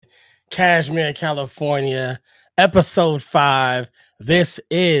Cashmere, California, episode 5. This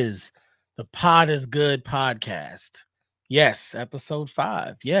is the Pod is Good podcast. Yes, episode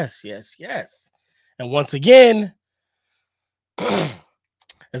 5. Yes. And once again,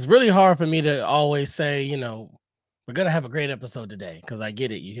 it's really hard for me to always say, we're going to have a great episode today because I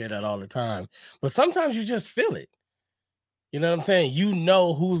get it. You hear that all the time. But sometimes you just feel it. You know what I'm saying? You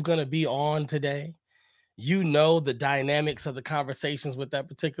know who's going to be on today. You know the dynamics of the conversations with that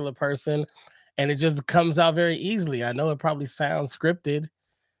particular person, and it just comes out very easily. I know it probably sounds scripted,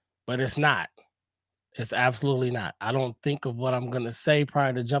 but it's not. It's absolutely not. I don't think of what I'm going to say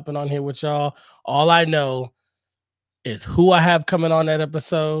prior to jumping on here with y'all. All I know is who I have coming on that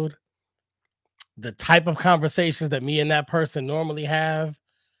episode, the type of conversations that me and that person normally have,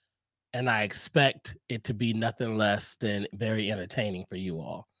 and I expect it to be nothing less than very entertaining for you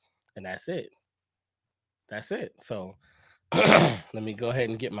all. And that's it. That's it. So let me go ahead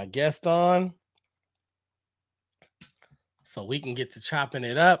and get my guest on so we can get to chopping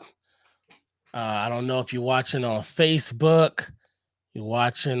it up. I don't know if you're watching on Facebook, you're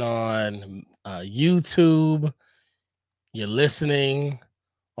watching on YouTube, you're listening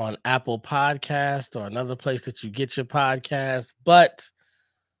on Apple Podcast or another place that you get your podcast. But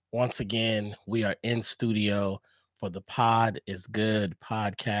once again, we are in studio for the Pod is Good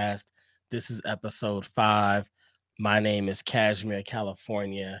podcast. This is episode 5. My name is Cashmere,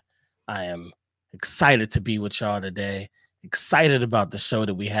 California. I am excited to be with y'all today. Excited about the show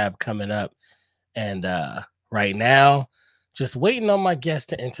that we have coming up. And right now, just waiting on my guest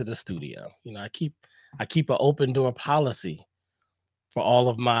to enter the studio. I keep an open door policy for all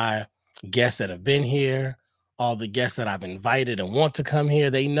of my guests that have been here, all the guests that I've invited and want to come here.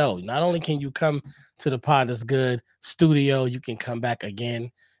 They know not only can you come to the Pod is Good studio, you can come back again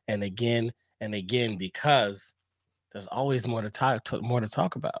and again and again because there's always more to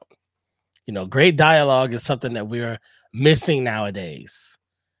talk about. Great dialogue is something that we're missing nowadays.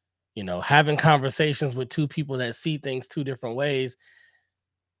 Having conversations with two people that see things two different ways.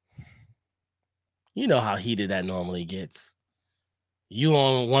 You know how heated that normally gets. You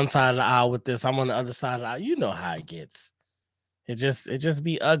on one side of the aisle with this, I'm on the other side of the aisle. You know how it gets. It just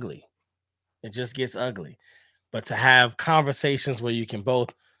be ugly. It just gets ugly. But to have conversations where you can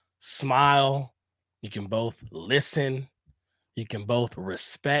both smile, you can both listen, you can both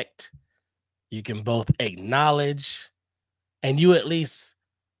respect, you can both acknowledge, and you at least,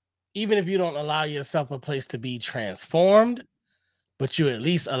 even if you don't allow yourself a place to be transformed, but you at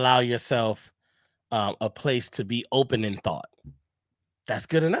least allow yourself a place to be open in thought. That's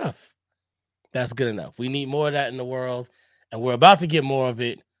good enough. That's good enough. We need more of that in the world, and we're about to get more of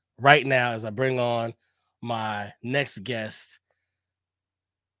it right now as I bring on my next guest.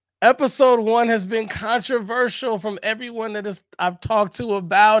 Episode 1 has been controversial from everyone that I've talked to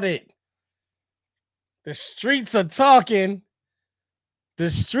about it. The streets are talking. The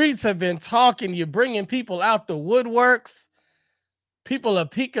streets have been talking. You're bringing people out the woodworks. People are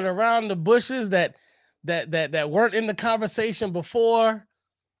peeking around the bushes that weren't in the conversation before,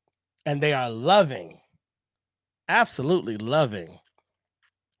 and they are loving, absolutely loving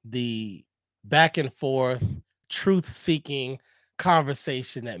the back and forth, truth-seeking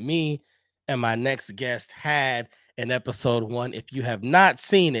conversation that me and my next guest had in episode 1. If you have not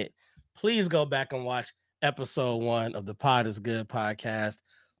seen it, please go back and watch episode 1 of the Pod is Good podcast.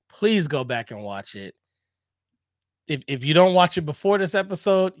 Please go back and watch it. If you don't watch it before this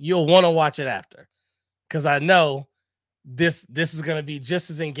episode, you'll want to watch it after, because I know this is going to be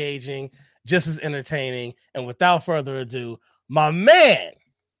just as engaging, just as entertaining. And without further ado, my man,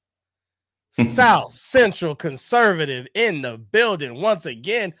 SouthCentral Conservative in the building once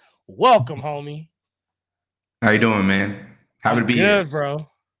again. Welcome, homie. How you doing, man? Happy to be Good, here. bro.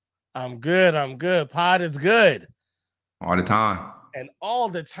 I'm good. Pod is good. All the time. And all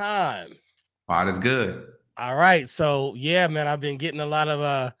the time. Pod is good. All right. So yeah, man, I've been getting a lot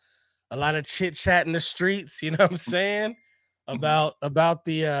of chit chat in the streets, you know what I'm saying? About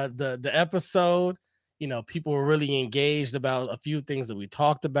the episode. People were really engaged about a few things that we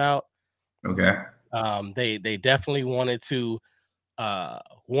talked about. Okay. They definitely wanted to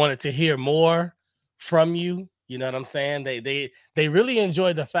hear more from you. You know what I'm saying? They really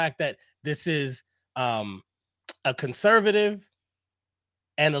enjoyed the fact that this is a conservative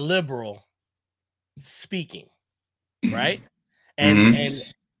and a liberal speaking, right? And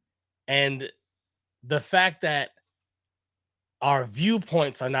the fact that our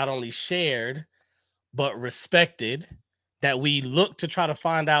viewpoints are not only shared but respected, that we look to try to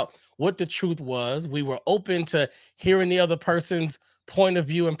find out what the truth was. We were open to hearing the other person's point of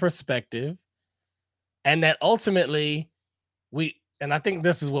view and perspective, and that ultimately and I think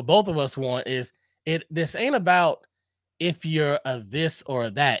this is what both of us want, is this ain't about if you're a this or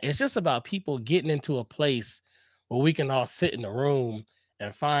a that. It's just about people getting into a place where we can all sit in a room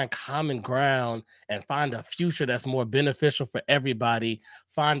and find common ground and find a future that's more beneficial for everybody,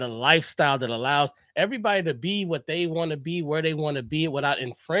 find a lifestyle that allows everybody to be what they want to be, where they want to be, without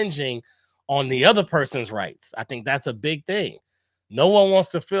infringing on the other person's rights. I think that's a big thing. No one wants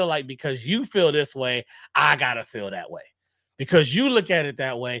to feel like because you feel this way, I gotta feel that way. Because you look at it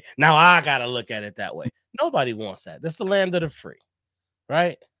that way, now I gotta look at it that way. Nobody wants that. That's the land of the free,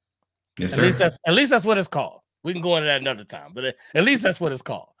 right? Yes, At least sir. that's what it's called. We can go into that another time, but at least that's what it's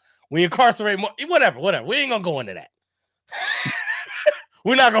called. We incarcerate more, whatever. We ain't gonna go into that.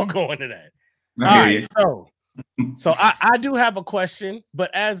 We're not gonna go into that. All right, so I do have a question,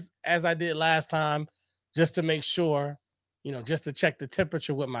 but as I did last time, just to make sure, just to check the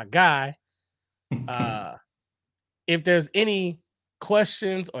temperature with my guy, if there's any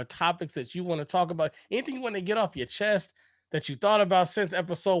questions or topics that you want to talk about, anything you want to get off your chest that you thought about since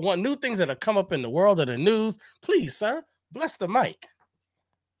episode 1, new things that have come up in the world of the news, please, sir, bless the mic.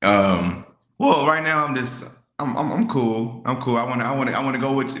 Well, right now I'm cool. I'm cool. I want to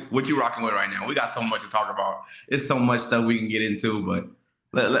go with what you rocking with right now. We got so much to talk about. It's so much stuff we can get into, but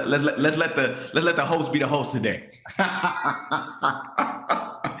let's let the host be the host today.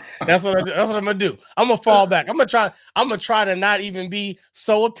 That's what I'm gonna do. I'm gonna fall back. I'm gonna try to not even be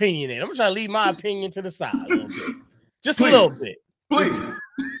so opinionated. I'm gonna try to leave my opinion to the side a little bit. Just Please. A little bit. Please. Just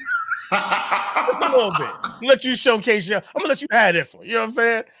a little bit. Let you showcase I'm gonna let you have this one. You know what I'm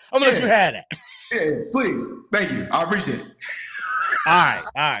saying? I'm gonna let you have that. Yeah, please. Thank you. I appreciate it. All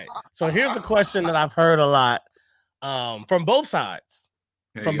right. So here's a question that I've heard a lot from both sides.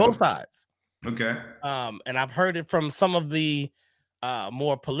 Both sides. Okay. And I've heard it from some of the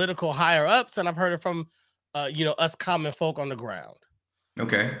more political higher ups, and I've heard it from us common folk on the ground.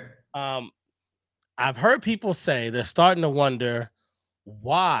 Okay. I've heard people say they're starting to wonder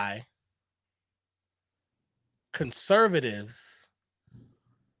why conservatives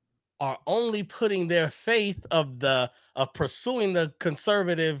are only putting their faith of pursuing the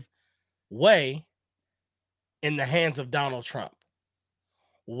conservative way in the hands of Donald Trump.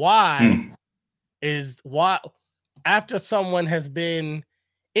 Why after someone has been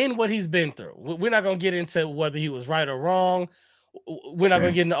in what he's been through, we're not going to get into whether he was right or wrong. We're not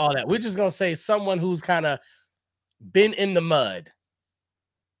going to get into all that. We're just going to say someone who's kind of been in the mud,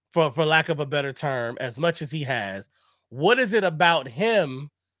 for lack of a better term, as much as he has. What is it about him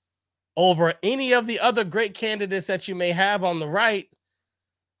over any of the other great candidates that you may have on the right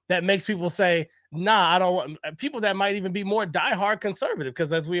that makes people say, nah, I don't want, people that might even be more diehard conservative?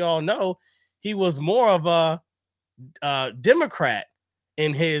 Because as we all know, he was more of a Democrat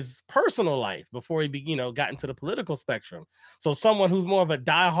in his personal life before he got into the political spectrum. So someone who's more of a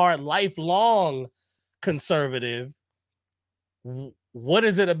diehard, lifelong conservative, what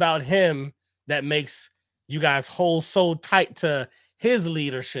is it about him that makes you guys hold so tight to his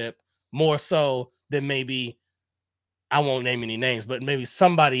leadership more so than maybe, I won't name any names, but maybe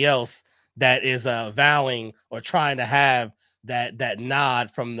somebody else that is vowing or trying to have that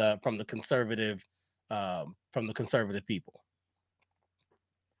nod from the conservative people?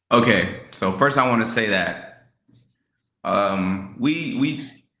 Okay, so first I want to say that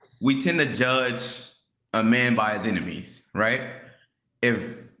we tend to judge a man by his enemies, right? If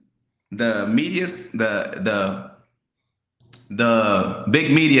the the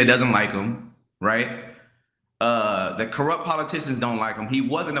big media doesn't like him, right? The corrupt politicians don't like him. He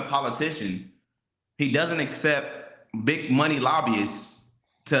wasn't a politician. He doesn't accept big money lobbyists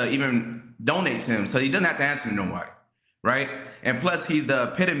to even donate to him, so he doesn't have to answer to nobody, right? And plus, he's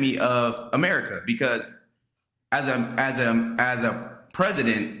the epitome of America, because as a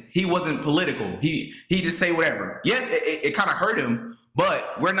president, he wasn't political. He just say whatever. Yes, it kind of hurt him,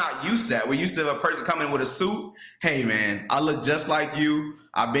 but we're not used to that. We're used to a person coming with a suit. Hey, man, I look just like you.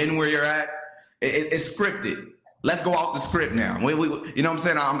 I've been where you're at. It's scripted. Let's go off the script now. You know what I'm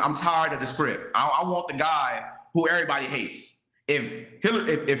saying? I'm tired of the script. I want the guy who everybody hates. If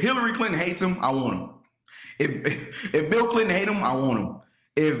Hillary Clinton hates him, I want him. If Bill Clinton hates him, I want him.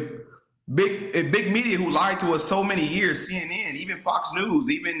 If big media who lied to us so many years, CNN, even Fox News,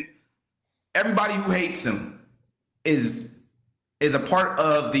 even everybody who hates him is a part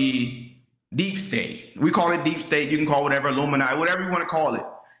of the deep state. We call it deep state. You can call it whatever, Illuminati, whatever you want to call it.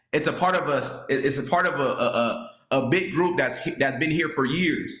 It's a part of us. It's a part of a big group that's been here for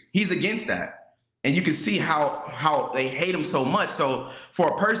years. He's against that, and you can see how they hate him so much. So for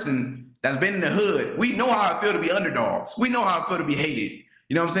a person that's been in the hood, we know how it feels to be underdogs. We know how it feels to be hated.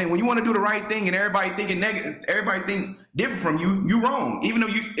 You know what I'm saying? When you want to do the right thing and everybody thinking negative, everybody think different from you, you wrong. Even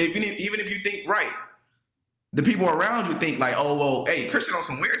if you think right, the people around you think like, oh well, hey, Christian on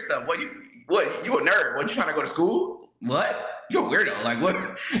some weird stuff. What you a nerd? What, you trying to go to school? What? You're a weirdo. Like what?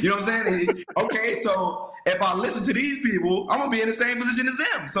 You know what I'm saying? Okay, so if I listen to these people, I'm gonna be in the same position as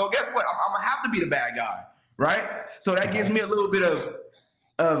them. So guess what? I'm gonna have to be the bad guy, right? So that gives me a little bit of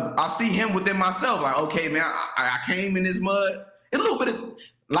I see him within myself. Like, okay, man, I came in this mud. It's a little bit of,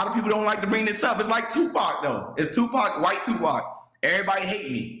 a lot of people don't like to bring this up. It's like Tupac though. It's Tupac, White Tupac. Everybody hate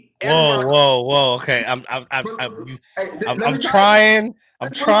me. Everybody. Whoa. Okay, Let me trying. I'm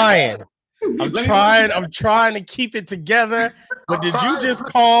put it trying. together. I'm Let me put it trying. together. I'm trying to keep it together. But I'm did you trying. just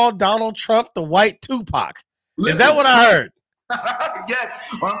call Donald Trump the White Tupac? Is that Listen. what I heard? Yes.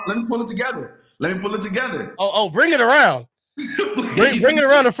 Let me pull it together. Oh, bring it around. Bring it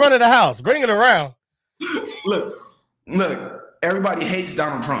around the front of the house. Bring it around. Look. Everybody hates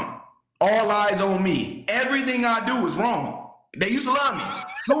Donald Trump. All eyes on me. Everything I do is wrong. They used to love me.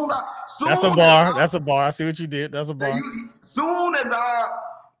 That's a bar. That's a bar. I see what you did. That's a bar. They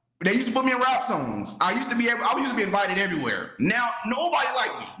used to put me in rap songs. I used to be invited everywhere. Now nobody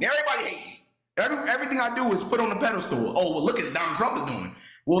like me. Now everybody hate me. Everything I do is put on the pedestal. Oh, well, look at Donald Trump is doing.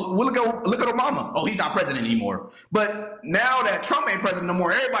 Well, look at Obama. Oh, he's not president anymore. But now that Trump ain't president no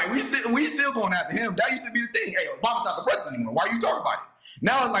more, everybody we still going after him. That used to be the thing. Hey, Obama's not the president anymore. Why are you talking about it?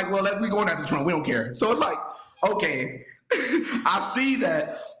 Now it's like, well, we going after Trump. We don't care. So it's like, okay, I see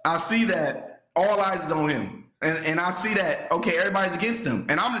that all eyes is on him, and I see that okay, everybody's against him.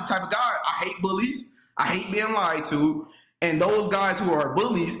 And I'm the type of guy, I hate bullies. I hate being lied to. And those guys who are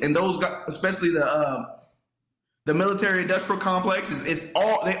bullies, and those guys, especially the military industrial complex, they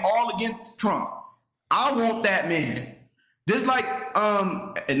all against Trump. I want that man. Just like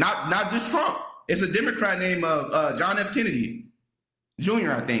not just Trump. It's a Democrat named John F. Kennedy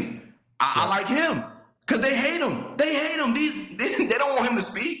Jr., I think. I like him because they hate him. They hate him. They don't want him to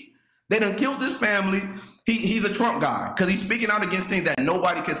speak. They done killed his family. He's a Trump guy because he's speaking out against things that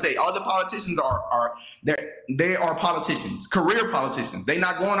nobody can say. All the politicians they are politicians, career politicians. They're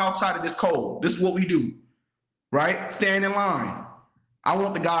not going outside of this code. This is what we do, right? Stand in line. I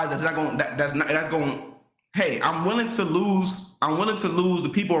want the guys that's going. Hey, I'm willing to lose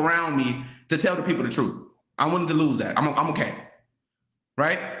the people around me to tell the people the truth. I'm willing to lose that. I'm okay,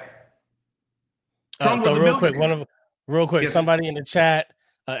 right? So real quick, yes. Somebody in the chat,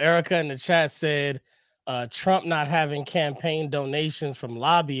 Erica in the chat said, Trump not having campaign donations from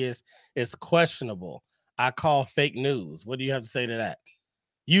lobbyists is questionable. I call fake news. What do you have to say to that?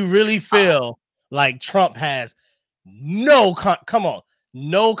 You really feel like Trump has no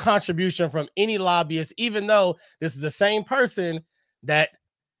contribution from any lobbyist, even though this is the same person that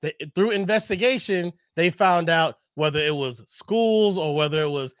through investigation they found out whether it was schools or whether it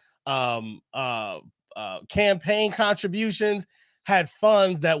was campaign contributions had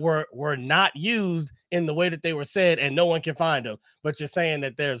funds that were not used in the way that they were said, and no one can find them. But you're saying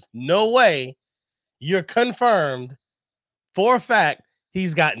that there's no way, you're confirmed for a fact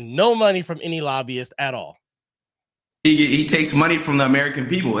he's got no money from any lobbyist at all. He takes money from the American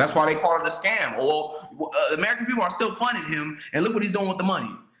people. That's why they call it a scam. The American people are still funding him, and look what he's doing with the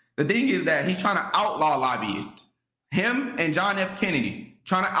money. The thing is that he's trying to outlaw lobbyists. Him and John F. Kennedy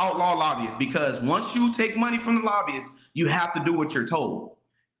trying to outlaw lobbyists, because once you take money from the lobbyists, you have to do what you're told.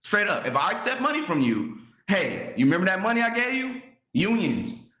 Straight up. If I accept money from you, hey, you remember that money I gave you?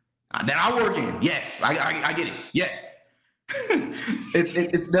 Unions that I work in. Yes, I get it. Yes.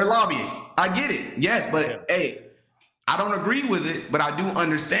 it's they're lobbyists. I get it. Yes, but hey, I don't agree with it, but I do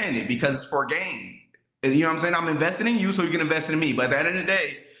understand it because it's for gain. You know what I'm saying? I'm investing in you so you can invest in me. But at the end of the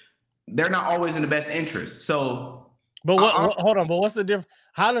day, they're not always in the best interest. So, but hold on. But what's the difference?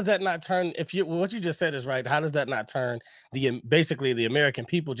 How does that not turn? What you just said is right. How does that not turn basically the American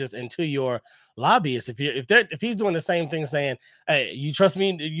people just into your lobbyists? If he's doing the same thing, saying, "Hey, you trust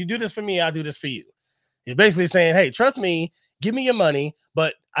me? You do this for me, I'll do this for you." You're basically saying, "Hey, trust me, give me your money."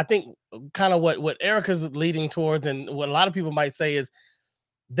 But I think kind of what Erica's leading towards, and what a lot of people might say, is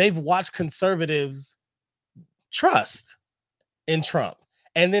they've watched conservatives trust in Trump,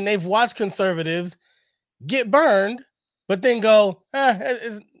 and then they've watched conservatives get burned, but then go,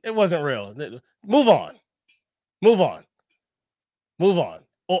 it wasn't real. Move on, or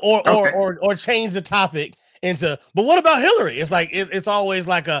change the topic into. But what about Hillary? It's like it's always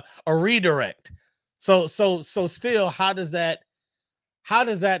like a redirect. So still, how does that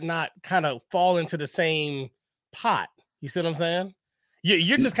not kind of fall into the same pot? You see what I'm saying?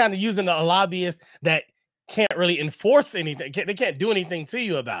 You're just kind of using a lobbyist that can't really enforce anything. They can't do anything to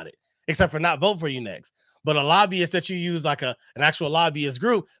you about it except for not vote for you next. But a lobbyist that you use like an actual lobbyist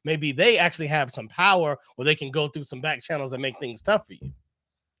group, maybe they actually have some power where they can go through some back channels and make things tough for you.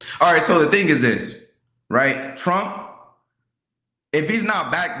 All right, so the thing is this, right? Trump, if he's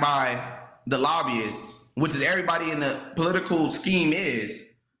not backed by the lobbyists, which is everybody in the political scheme is,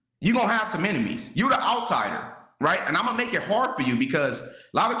 you're gonna have some enemies. You're the outsider, right? And I'm gonna make it hard for you because a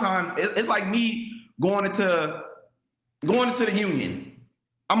lot of times it's like me going into the union.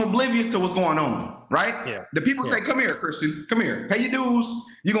 I'm oblivious to what's going on, right? Yeah. The people say, "Come here, Christian, come here, pay your dues.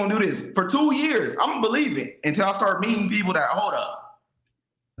 You're gonna do this for 2 years." I'm gonna believe it until I start meeting people that hold up.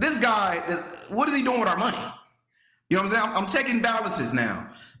 This guy, what is he doing with our money? You know what I'm saying? I'm checking balances now.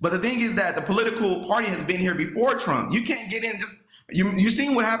 But the thing is that the political party has been here before Trump. You can't get in. You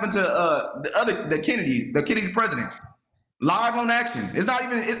seen what happened to the Kennedy president, live on action. It's not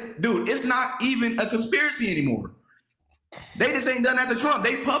even, dude. It's not even a conspiracy anymore. They just ain't done that to Trump.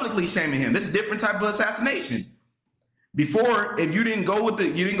 They publicly shaming him. This is a different type of assassination. Before, if you didn't go with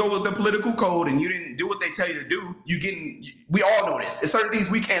the political code and you didn't do what they tell you to do, we all know this. It's certain things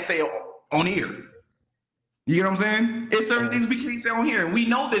we can't say on here. You know what I'm saying? It's certain things we can't say on here. And we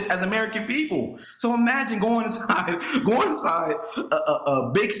know this as American people. So imagine going inside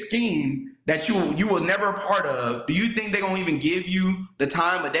a big scheme that you was never a part of. Do you think they're gonna even give you the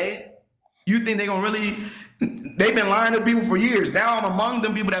time of day? You think they're gonna really? They've been lying to people for years. Now I'm among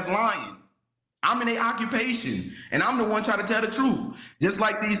them people that's lying. I'm in their occupation, and I'm the one trying to tell the truth. Just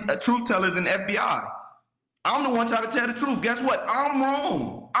like these truth tellers in the FBI. I'm the one trying to tell the truth. Guess what? I'm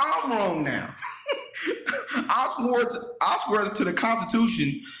wrong. I'm wrong now. I swear to the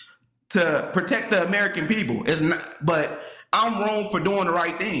Constitution to protect the American people. It's not, but I'm wrong for doing the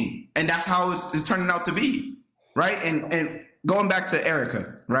right thing, and that's how it's turning out to be, right? And going back to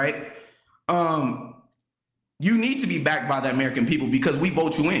Erica, right? You need to be backed by the American people because we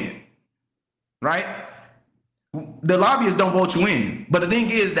vote you in, right? The lobbyists don't vote you in. But the thing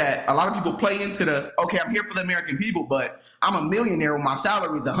is that a lot of people play into okay, I'm here for the American people, but I'm a millionaire when my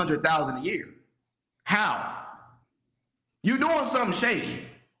salary is $100,000 a year. How? You doing something shady.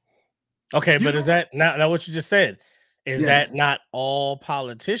 Okay, but is that now what you just said? Is that not all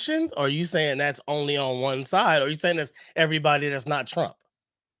politicians? Or are you saying that's only on one side? Or are you saying that's everybody that's not Trump?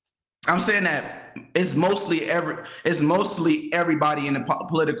 I'm saying that it's mostly everybody in the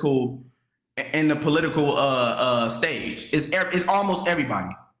political stage. It's almost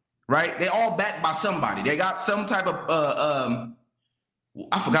everybody, right? They all backed by somebody. They got some type of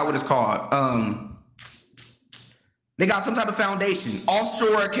I forgot what it's called. They got some type of foundation,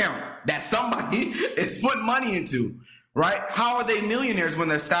 offshore account that somebody is putting money into, right? How are they millionaires when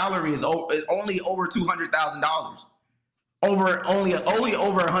their salary is only over $200,000? Only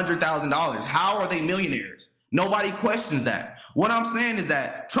over $100,000. How are they millionaires? Nobody questions that. What I'm saying is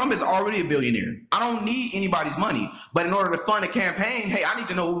that Trump is already a billionaire. I don't need anybody's money, but in order to fund a campaign, hey, I need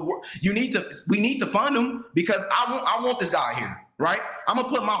to know we need to fund him because I want this guy here, right? I'm gonna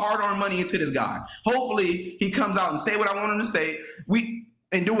put my hard-earned money into this guy. Hopefully, he comes out and say what I want him to say.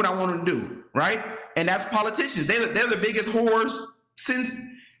 And do what I want him to do, right? And that's politicians. They're the biggest whores since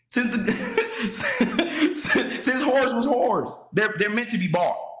whores was whores. They're meant to be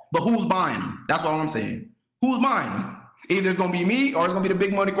bought, but who's buying them? That's what I'm saying. Who's buying them? Either it's gonna be me or it's gonna be the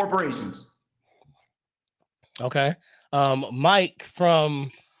big money corporations. Okay. Mike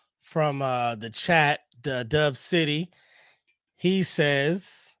from the chat, Dub City, he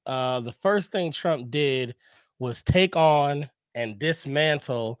says the first thing Trump did was take on and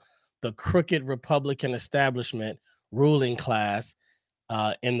dismantle the crooked Republican establishment ruling class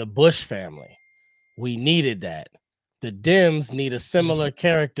in the Bush family. We needed that. The Dems need a similar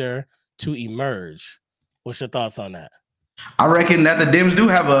character to emerge. What's your thoughts on that? I reckon that the Dems do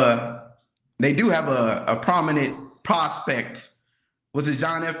have a prominent prospect. Was it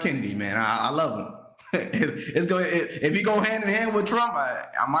John F. Kennedy, man? I love him. If he go hand in hand with Trump,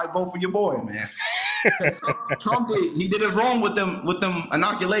 I might vote for your boy, man. Trump did us wrong with them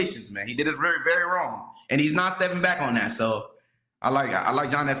inoculations, man. He did us very, very wrong, and he's not stepping back on that. So I like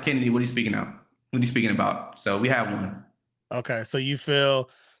John F. Kennedy. What he's speaking about. So we have one. Okay, so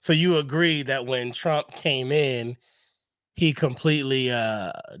you agree that when Trump came in, he completely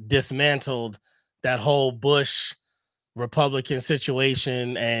dismantled that whole Bush Republican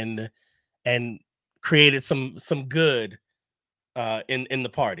situation and created some good in the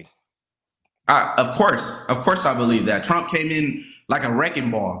party. Of course, I believe that Trump came in like a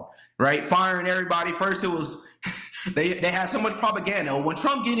wrecking ball, right? Firing everybody. First, it was They had so much propaganda. When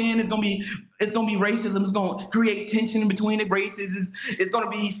Trump get in, it's gonna be racism. It's gonna create tension between the races. It's gonna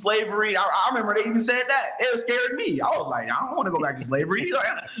be slavery. I remember they even said that. It scared me. I was like, I don't want to go back to slavery.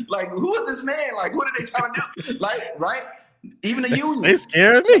 Like, who is this man? Like, what are they trying to do? Like, right? Even the unions. They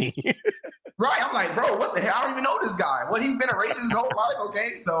scared me. Right. I'm like, bro, what the hell? I don't even know this guy. What, he's been a racist his whole life?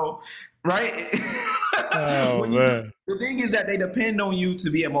 Okay, so right. Oh man. The thing is that they depend on you to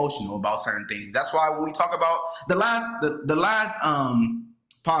be emotional about certain things. That's why when we talk about the last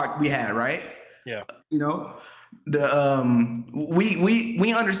pod we had, right? Yeah. You know,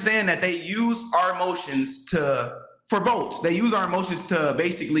 we understand that they use our emotions for votes. They use our emotions to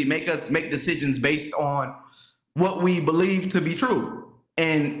basically make us make decisions based on what we believe to be true.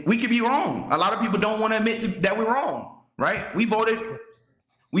 And we could be wrong. A lot of people don't want to admit that we're wrong, right? We voted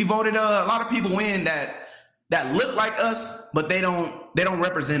a lot of people in that look like us, but they don't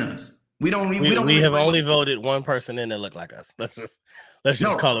represent us. We have only voted one person in that look like us. Let's just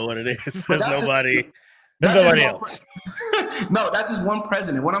call it what it is. There's nobody else. No, that's just one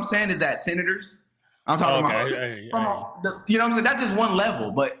president. What I'm saying is that senators, I'm talking about, you know what I'm saying? That's just one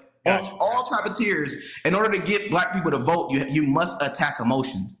level, but all type of tiers, in order to get black people to vote, you must attack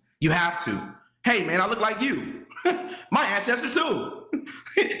emotions. You have to. Hey man, I look like you. My ancestor too.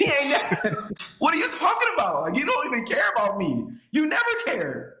 He ain't that. What are you talking about? Like, you don't even care about me. You never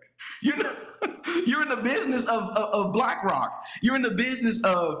cared. You're in the business of BlackRock. You're in the business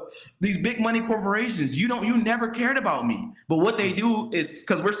of these big money corporations. You never cared about me. But what they do is,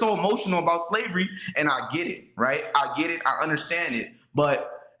 because we're so emotional about slavery, and I get it, right? I get it. I understand it.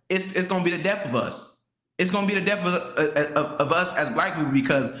 But it's going to be the death of us. It's going to be the death of us as black people,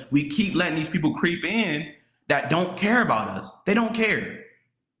 because we keep letting these people creep in that don't care about us. They don't care,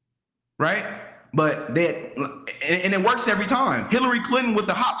 right? But and it works every time. Hillary Clinton with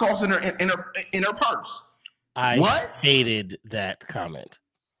the hot sauce in her purse. I hated that comment.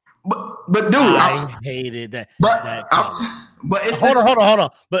 But dude, I hated that. But it's hold on.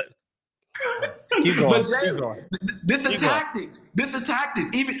 But keep going. But Jay, this the tactics. This the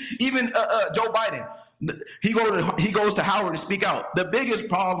tactics. Even Joe Biden, he goes to Howard to speak out. The biggest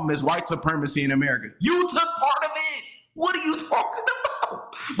problem is white supremacy in America. You took part of it. What are you talking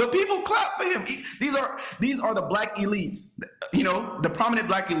about? But people clap for him. These are the black elites, you know, the prominent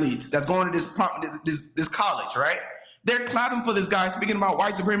black elites that's going to this college, right? They're clapping for this guy speaking about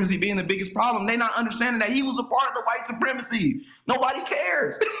white supremacy being the biggest problem. They're not understanding that he was a part of the white supremacy. Nobody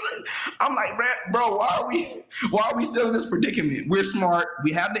cares. I'm like, bro, why are we still in this predicament? We're smart.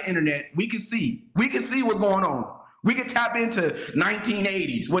 We have the internet. We can see what's going on. We can tap into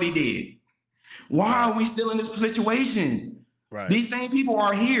 1980s, what he did. Why are we still in this situation? Right. These same people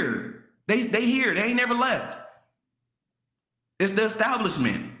are here. They here. They ain't never left. It's the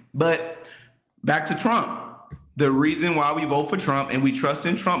establishment. But back to Trump. The reason why we vote for Trump and we trust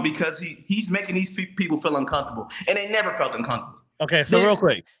in Trump, because he's making these people feel uncomfortable, and they never felt uncomfortable. Okay, so real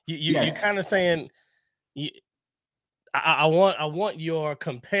quick, you kind of saying, I want your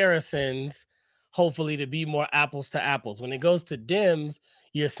comparisons hopefully to be more apples to apples. When it goes to Dems,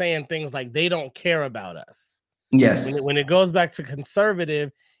 you're saying things like they don't care about us. Yes. When it goes back to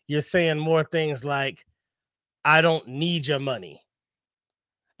conservative, you're saying more things like, I don't need your money.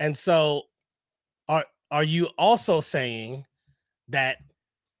 And so are you also saying that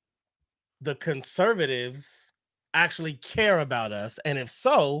the conservatives actually care about us? And if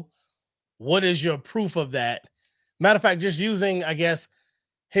so, what is your proof of that? Matter of fact, just using, I guess,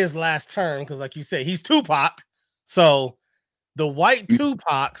 his last term, because like you said, he's Tupac. So the white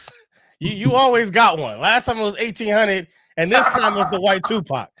Tupacs, you always got one. Last time it was 1800, and this time was the white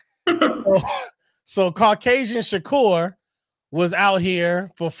Tupac. So Caucasian Shakur was out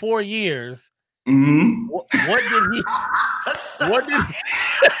here for 4 years. Mm-hmm.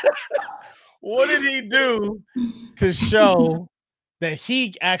 What did he do to show that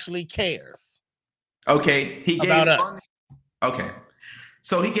he actually cares? Okay, he gave funding. Okay,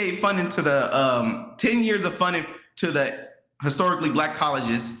 so he gave funding to the 10 years of funding to the historically black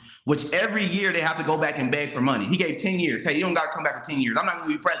colleges, which every year they have to go back and beg for money. He gave 10 years. Hey, you don't got to come back for 10 years. I'm not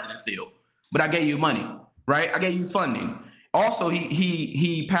going to be president still, but I gave you money, right? I gave you funding. Also,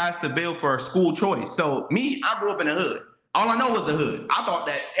 he passed the bill for school choice. So me, I grew up in the hood. All I know was the hood. I thought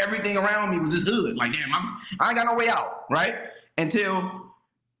that everything around me was just hood. Like, damn, I ain't got no way out, right? Until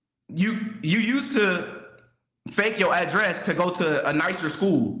you used to fake your address to go to a nicer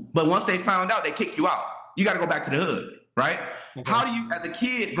school. But once they found out, they kick you out. You got to go back to the hood, right? Okay. How do you, as a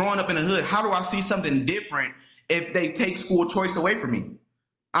kid growing up in the hood, how do I see something different if they take school choice away from me?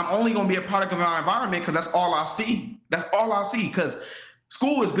 I'm only going to be a product of my environment because that's all I see. That's all I see, because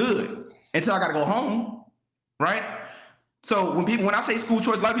school is good until I got to go home, right? So when I say school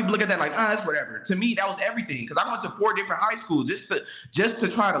choice, a lot of people look at that like, that's whatever. To me, that was everything, because I went to 4 different high schools just to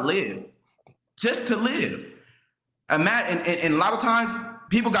try to live, just to live. And a lot of times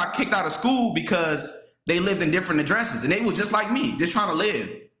people got kicked out of school because they lived in different addresses, and they were just like me, just trying to live.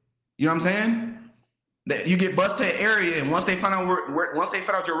 You know what I'm saying? That you get bused to an area, and once they find out once they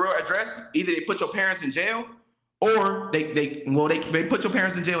find out your real address, either they put your parents in jail, or they put your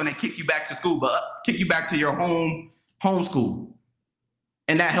parents in jail and they kick you back to school, but kick you back to your home school.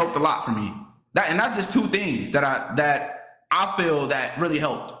 And that helped a lot for me. That's just 2 things that I feel that really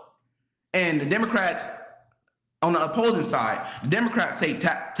helped. And the Democrats on the opposing side, the Democrats say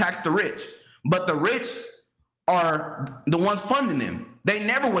tax the rich, but the rich are the ones funding them. They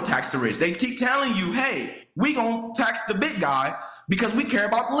never will tax the rich. They keep telling you, hey, we gonna tax the big guy because we care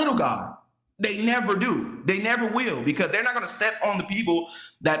about the little guy. They never do. They never will, because they're not gonna step on the people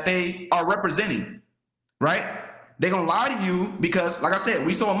that they are representing, right? They're gonna lie to you because, like I said,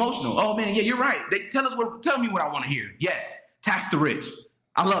 we so emotional. Oh man, yeah, you're right. They tell me what I want to hear. Yes, tax the rich.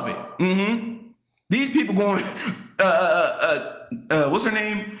 I love it. Mm-hmm. These people going, what's her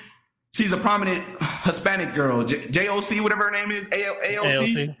name? She's a prominent Hispanic girl, JOC, whatever her name is,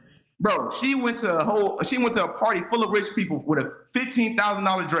 AOC. Bro, she went to a party full of rich people with a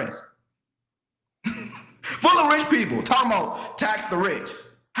 $15,000 dress. Full of rich people talking about tax the rich.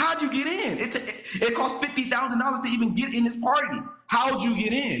 How'd you get in? It costs $50,000 to even get in this party. How'd you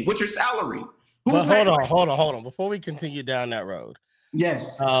get in? What's your salary? But hold on. Before we continue down that road.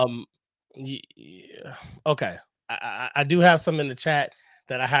 Yes. Yeah. Okay. I do have some in the chat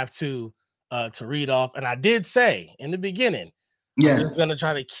that I have to read off, and I did say in the beginning, yes, I'm just gonna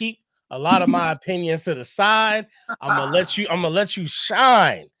try to keep a lot of my opinions to the side. I'm gonna let you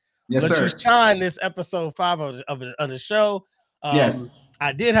shine. Yes, let sir. you shine this episode 5 of the show. Yes.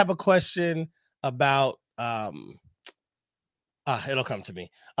 I did have a question about it'll come to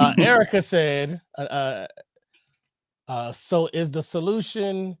me. Erica said, so is the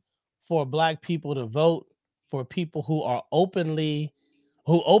solution for Black people to vote for people who openly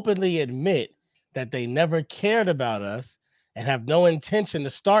admit that they never cared about us and have no intention to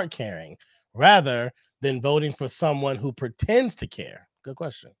start caring, rather than voting for someone who pretends to care? Good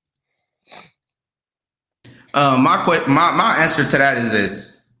question. My answer to that is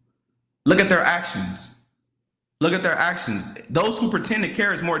this: look at their actions. Look at their actions. Those who pretend to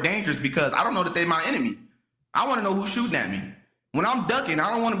care is more dangerous, because I don't know that they're my enemy. I want to know who's shooting at me. When I'm ducking,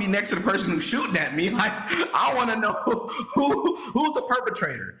 I don't want to be next to the person who's shooting at me. Like, I want to know who's the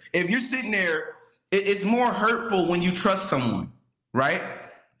perpetrator. If you're sitting there, it's more hurtful when you trust someone, right?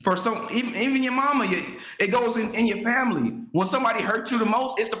 For some, even your mama, it goes in your family. When somebody hurts you the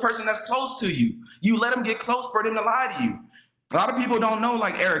most, it's the person that's close to you. You let them get close for them to lie to you. A lot of people don't know,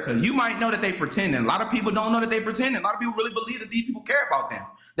 like Erica, you might know that they pretending. A lot of people don't know that they pretending. A lot of people really believe that these people care about them.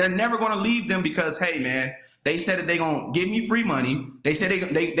 They're never going to leave them because, hey, man, they said that they're going to give me free money. They said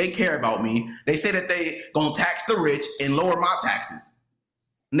they care about me. They said that they going to tax the rich and lower my taxes.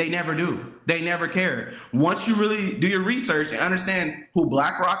 And they never do. They never care. Once you really do your research and understand who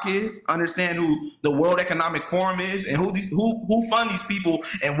BlackRock is, understand who the World Economic Forum is, and who fund these people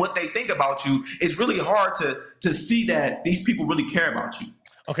and what they think about you, it's really hard to see that these people really care about you.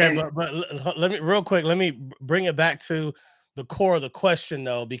 Okay, but let me bring it back to the core of the question,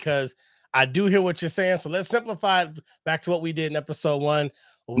 though, because I do hear what you're saying. So let's simplify it back to what we did in episode 1.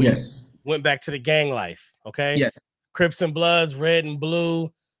 We went back to the gang life. Okay. Yes. Crips and Bloods, red and blue,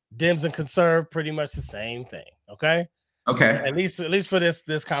 Dems and Conserve, pretty much the same thing. Okay. Okay. At least for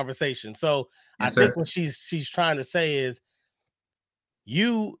this conversation. So yes, I think what she's trying to say is,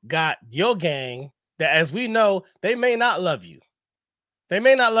 you got your gang that, as we know, they may not love you. They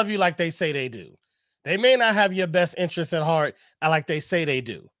may not love you like they say they do. They may not have your best interest at heart like they say they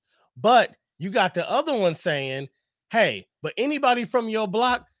do. But you got the other one saying, hey, but anybody from your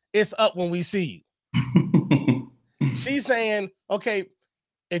block, it's up when we see you. She's saying, okay,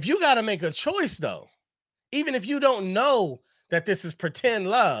 if you got to make a choice, though, even if you don't know that this is pretend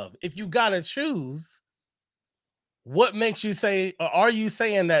love, if you got to choose, what makes you say, or are you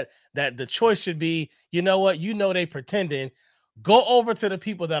saying that the choice should be, you know what, they pretending, go over to the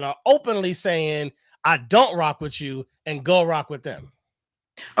people that are openly saying, I don't rock with you, and go rock with them?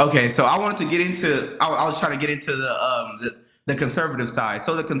 Okay, so I wanted to get into, I was trying to get into the conservative side.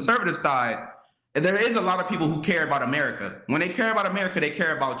 So the conservative side, there is a lot of people who care about America. When they care about America, they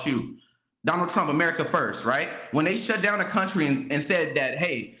care about you. Donald Trump, America first, right? When they shut down the country and said that,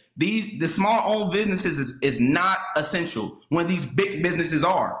 hey, the small-owned businesses is not essential, when these big businesses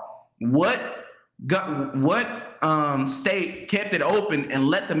are. What state kept it open and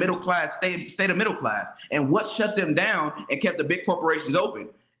let the middle class stay the middle class, and what shut them down and kept the big corporations open?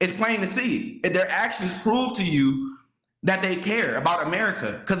 It's plain to see. Their actions prove to you that they care about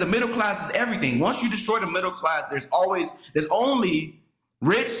America, because the middle class is everything. Once you destroy the middle class, there's only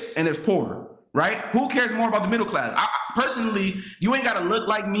rich and there's poor, right? Who cares more about the middle class? Personally, you ain't gotta look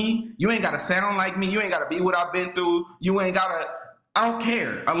like me, you ain't gotta sound like me, you ain't gotta be what I've been through, you ain't gotta. I don't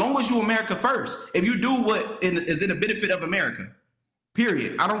care. As long as you America first. If you do what is in the benefit of America,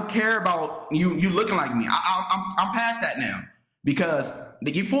 period. I don't care about you looking like me. I'm past that now, because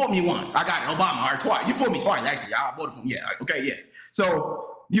you fooled me once. I got Obama, or twice. You fooled me twice, actually. I voted for him. Yeah, okay, yeah.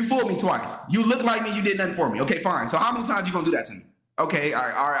 So you fooled me twice. You look like me. You did nothing for me. Okay, fine. So how many times you gonna do that to me? Okay, all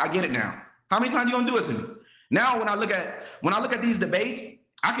right, I get it now. How many times you gonna do it to me? Now, when I look at these debates,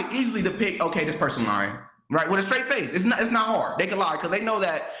 I can easily depict, okay, this person lying, right, with a straight face. It's not hard. They can lie because they know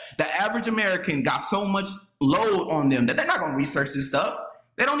that the average American got so much load on them that they're not gonna research this stuff.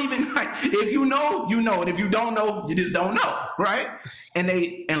 They don't even, like, if you know, you know, and if you don't know, you just don't know, right? And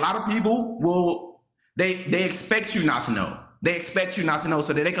a lot of people will, they expect you not to know. They expect you not to know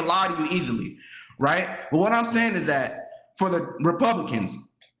so that they can lie to you easily, right? But what I'm saying is that for the Republicans,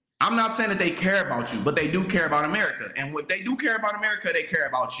 I'm not saying that they care about you, but they do care about America. And if they do care about America, they care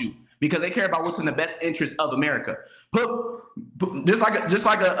about you, because they care about what's in the best interest of America. Just like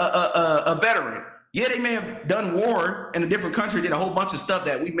a veteran. Yeah, they may have done war in a different country, did a whole bunch of stuff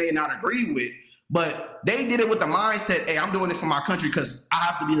that we may not agree with, but they did it with the mindset, hey, I'm doing this for my country because I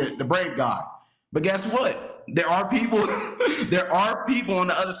have to be the brave guy. But guess what? There are people on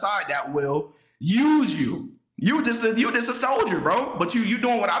the other side that will use you. You just a soldier, bro. But you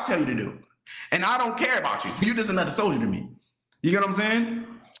doing what I tell you to do, and I don't care about you. You just another soldier to me. You get what I'm saying?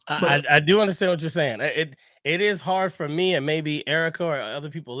 I do understand what you're saying. It is hard for me, and maybe Erica or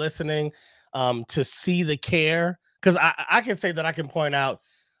other people listening, to see the care, because I can say that I can point out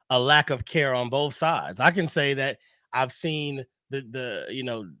a lack of care on both sides. I can say that I've seen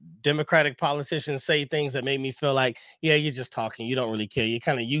the Democratic politicians say things that made me feel like, yeah, you're just talking, you don't really care, you're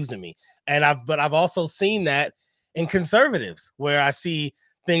kind of using me. But I've also seen that in conservatives, where I see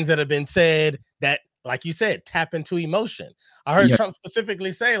things that have been said that, like you said, tap into emotion. I heard Trump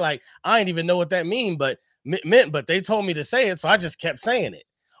specifically say, like, I didn't even know what that meant, but they told me to say it, so I just kept saying it.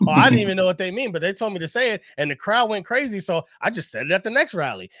 Or I didn't even know what they mean, but they told me to say it, and the crowd went crazy, so I just said it at the next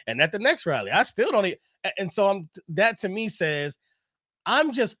rally, and at the next rally. I still don't. And so that to me says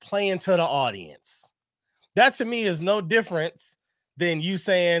I'm just playing to the audience. That to me is no difference than you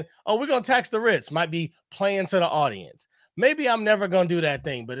saying, oh, we're going to tax the rich. Might be playing to the audience. Maybe I'm never going to do that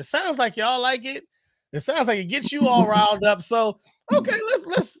thing, but it sounds like y'all like it. It sounds like it gets you all riled up. So, okay,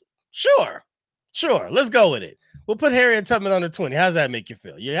 sure, let's go with it. We'll put Harriet Tubman on the 20. How's that make you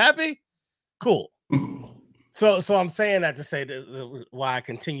feel? You happy? Cool. So I'm saying that to say that why I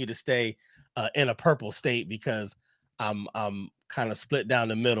continue to stay in a purple state, because I'm kind of split down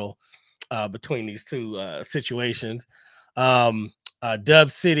the middle between these two situations.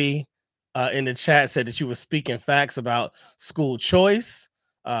 Dub City in the chat said that you were speaking facts about school choice,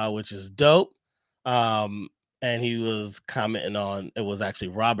 which is dope. And he was commenting on, it was actually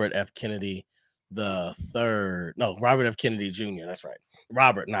Robert F. Kennedy the third. No, Robert F. Kennedy Jr. That's right.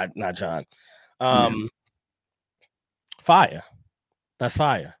 Robert, not John. Fire. That's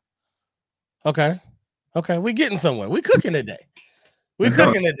fire. Okay. We're getting somewhere. We're cooking today. Whip it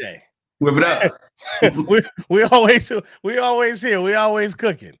up. we always here. We always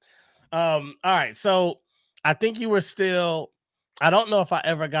cooking. All right. So I think you were still, I don't know if I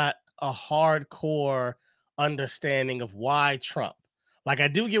ever got a hardcore understanding of why Trump. Like, I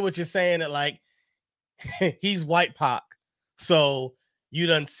do get what you're saying, that like he's white Pac. So you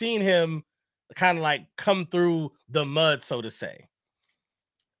done seen him kind of like come through the mud, so to say.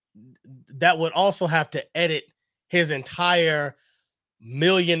 That would also have to edit his entire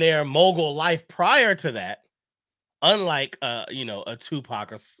millionaire mogul life prior to that, unlike a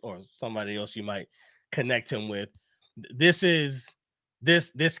Tupac or somebody else you might connect him with. This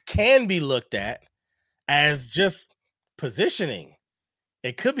can be looked at as just positioning.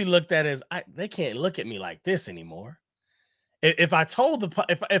 It could be looked at as they can't look at me like this anymore. If I told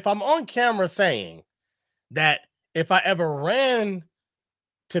if I'm on camera saying that if I ever ran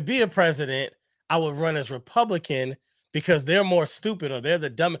to be a president, I would run as Republican because they're more stupid, or they're the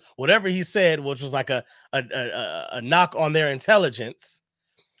dumb, whatever he said, which was like a knock on their intelligence.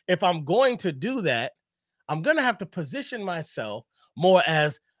 If I'm going to do that, I'm going to have to position myself more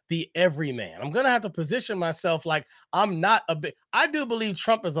as the everyman. I'm going to have to position myself like I'm not I do believe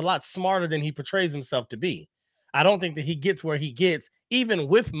Trump is a lot smarter than he portrays himself to be. I don't think that he gets where he gets, even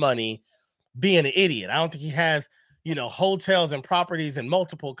with money, being an idiot. I don't think he has, hotels and properties in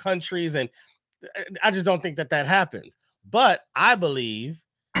multiple countries. And I just don't think that happens. But I believe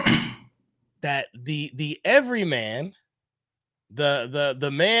that the everyman, the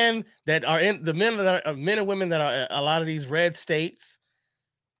man that are in the men that are men and women that are a lot of these red states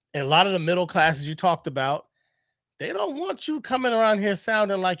and a lot of the middle classes you talked about, they don't want you coming around here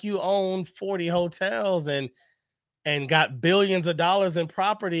sounding like you own 40 hotels and got billions of dollars in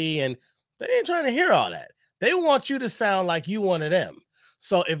property, and they ain't trying to hear all that. They want you to sound like you one of them.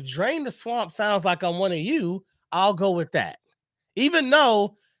 So if Drain the Swamp sounds like I'm one of you, I'll go with that. Even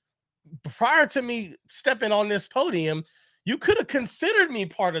though prior to me stepping on this podium, you could have considered me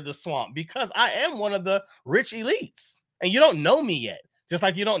part of the swamp because I am one of the rich elites. And you don't know me yet, just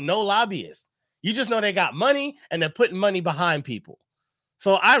like you don't know lobbyists. You just know they got money and they're putting money behind people.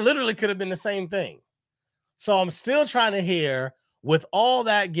 So I literally could have been the same thing. So I'm still trying to hear, with all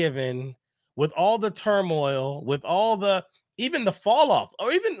that given, with all the turmoil, with all the, even the fall off,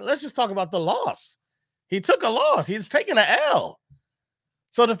 or even let's just talk about the loss. He took a loss. He's taking an L.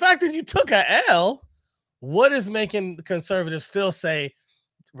 So the fact that you took an L, what is making conservatives still say,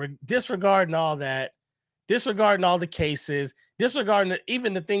 disregarding all that, disregarding all the cases, disregarding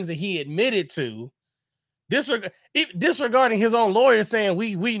even the things that he admitted to, disregarding his own lawyer saying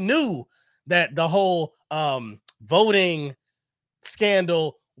we knew that the whole voting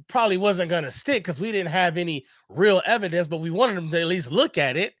scandal probably wasn't going to stick because we didn't have any real evidence, but we wanted them to at least look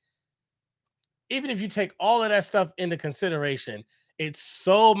at it. Even if you take all of that stuff into consideration, it's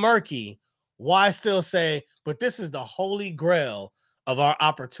so murky. Why still say, but this is the holy grail of our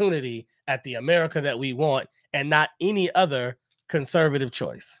opportunity at the America that we want and not any other conservative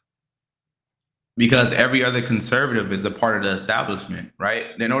choice? Because every other conservative is a part of the establishment,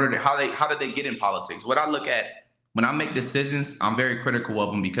 right? In order to how did they get in politics? What I look at when I make decisions, I'm very critical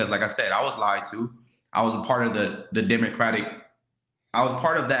of them because, like I said, I was lied to. I was a part of the Democratic. I was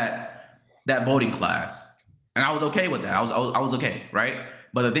part of that voting class, and I was okay with that. I was okay, right?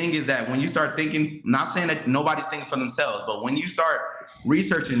 But the thing is that when you start thinking, not saying that nobody's thinking for themselves, but when you start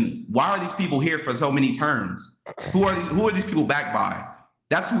researching, why are these people here for so many terms? Who are these people backed by?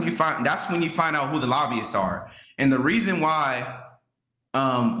 That's when you find out who the lobbyists are. And the reason why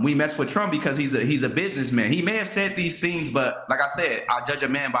we mess with Trump because he's a businessman. He may have said these things, but like I said, I judge a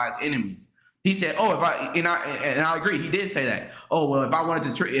man by his enemies. He said, "Oh, and I agree. He did say that. Oh, well, if I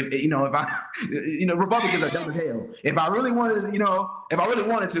wanted to, Republicans are dumb as hell. If I really wanted,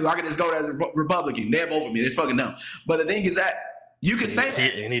 to, I could just go as a Republican. They're vote for me. It's fucking dumb. But the thing is that you could say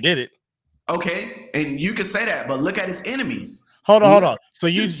that, and he did it. Okay, and you could say that, but look at his enemies. Hold on. So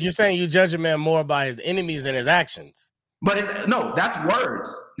you're saying you judge a man more by his enemies than his actions? But no, that's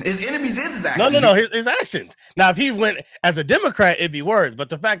words. His enemies is his actions. No, his actions. Now, if he went as a Democrat, it'd be words. But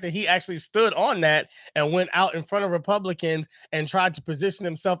the fact that he actually stood on that and went out in front of Republicans and tried to position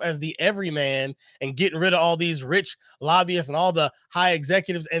himself as the everyman and getting rid of all these rich lobbyists and all the high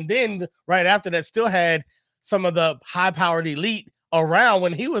executives, and then right after that still had some of the high-powered elite around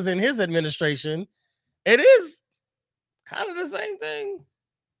when he was in his administration, it is kind of the same thing.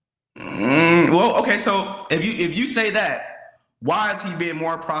 Well, okay, so if you say that, why is he being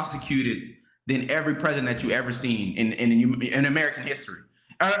more prosecuted than every president that you ever seen in American history?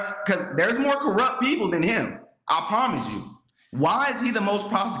 Because there's more corrupt people than him. I promise you. Why is he the most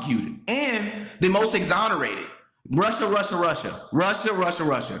prosecuted and the most exonerated? Russia.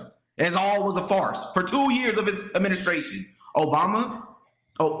 It all was a farce for 2 years of his administration. Obama.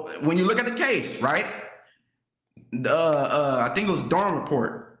 When you look at the case, right? I think it was Durham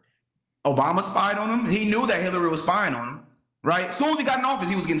report. Obama spied on him. He knew that Hillary was spying on him, right? As soon as he got in office,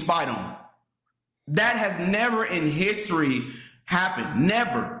 he was getting spied on. That has never in history happened.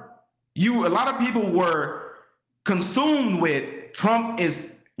 Never. A lot of people were consumed with Trump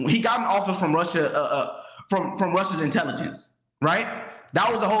he got in office from Russia, from Russia's intelligence, right?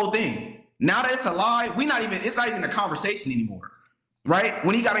 That was the whole thing. Now that it's a lie, it's not even a conversation anymore, right?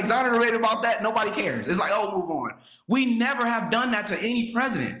 When he got exonerated about that, nobody cares. It's like, oh, move on. We never have done that to any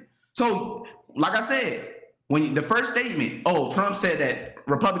president. So, like I said, when the first statement, Trump said that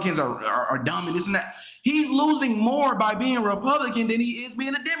Republicans are dumb and this and that, he's losing more by being a Republican than he is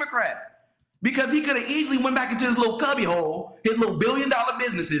being a Democrat. Because he could have easily went back into his little cubby hole, his little billion-dollar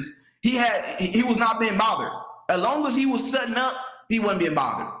businesses. He was not being bothered. As long as he was setting up, he wasn't being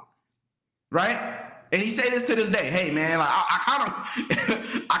bothered. Right? And he say this to this day. Hey, man, like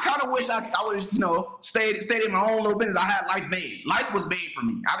I kind of wish I would have, stayed in my own little business. I had life made. Life was made for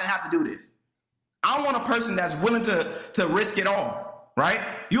me. I didn't have to do this. I want a person that's willing to risk it all, right?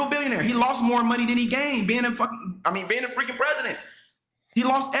 You're a billionaire. He lost more money than he gained being a freaking president. He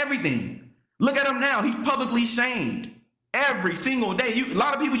lost everything. Look at him now. He's publicly shamed every single day. A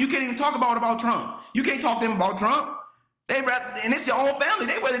lot of people you can't even talk about Trump. You can't talk to them about Trump. And it's your own family.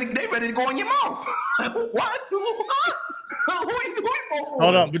 They ready to go in your mouth. What? Who you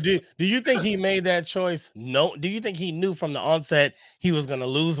Hold on, but do you think he made that choice? No. Do you think he knew from the onset he was going to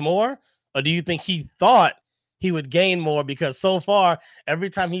lose more, or do you think he thought he would gain more? Because so far, every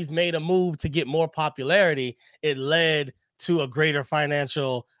time he's made a move to get more popularity, it led to a greater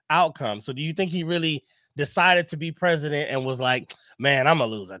financial outcome. So do you think he really decided to be president and was like, man, I'm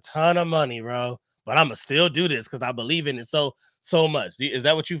gonna lose a ton of money, bro, but I'm gonna still do this because I believe in it so much? Is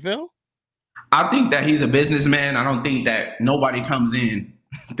that what you feel? I think that he's a businessman. I don't think that nobody comes in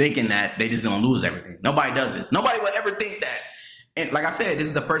thinking that they just gonna lose everything. Nobody does this. Nobody would ever think that. And like I said, this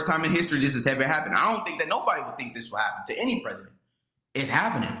is the first time in history this has ever happened. I don't think that nobody would think this will happen to any president. It's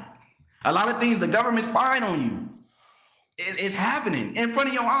happening. A lot of things the government's spying on you. It's happening in front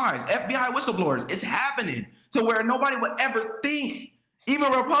of your eyes. FBI whistleblowers. It's happening to where nobody would ever think.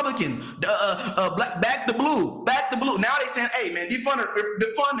 Even Republicans, back the blue. Now they saying, hey man, defund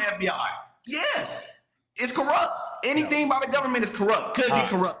the FBI. Yes, it's corrupt. Anything by the government is corrupt. Could be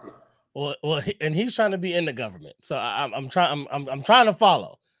corrupted. Well, and he's trying to be in the government, so I'm trying to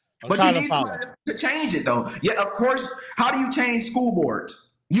follow. But you need somebody to change it, though. Yeah, of course. How do you change school boards?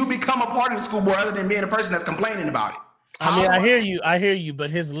 You become a part of the school board other than being a person that's complaining about it. I hear you, but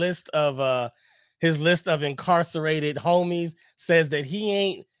his list of incarcerated homies says that he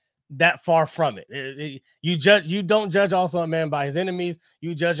ain't that far from it. You don't judge also a man by his enemies.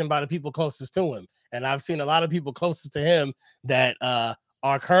 You judge him by the people closest to him. And I've seen a lot of people closest to him that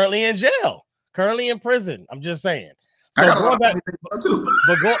are currently in jail, currently in prison. I'm just saying. So going back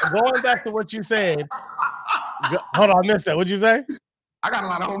to what you said. Hold on, I missed that. What'd you say? I got a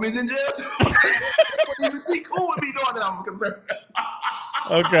lot of homies in jail too. Be cool with me knowing that I'm concerned.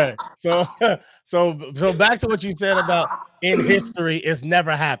 Okay, so back to what you said about in history it's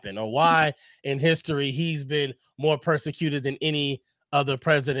never happened, or why in history he's been more persecuted than any other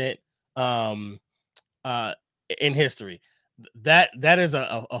president in history. That is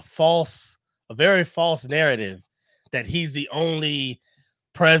a very false narrative that he's the only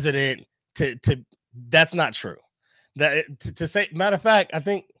president to that's not true. That to say, matter of fact, I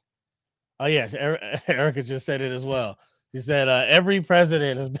think, oh yeah, Erica just said it as well. She said every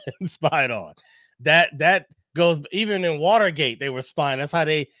president has been spied on. That goes, even in Watergate, they were spying. That's how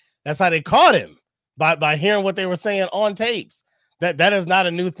they caught him, by hearing what they were saying on tapes. That is not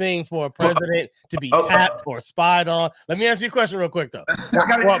a new thing for a president to be tapped or spied on. Let me ask you a question real quick though. Before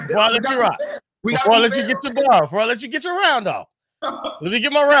I let you rock, before I let you get your bar, before I let you get your round off. Let me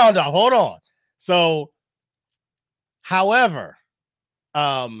get my round off. Hold on. So, however,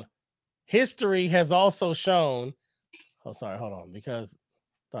 history has also shown. Oh, sorry. Hold on, because I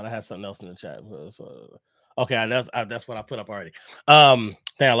thought I had something else in the chat. Okay, that's what I put up already. Dang,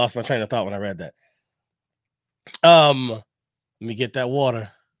 I lost my train of thought when I read that. Let me get that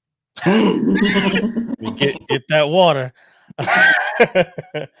water. Let me get that water.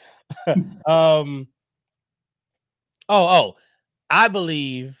 I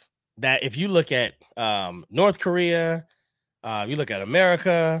believe that if you look at North Korea, you look at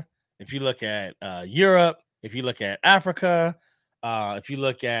America, if you look at Europe, if you look at Africa, if you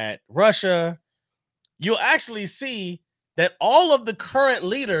look at Russia, you'll actually see that all of the current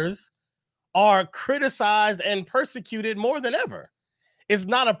leaders are criticized and persecuted more than ever. It's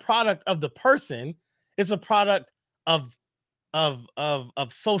not a product of the person; it's a product of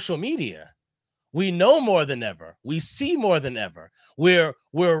social media. We know more than ever. We see more than ever. We're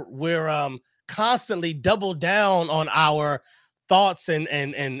constantly double down on our thoughts and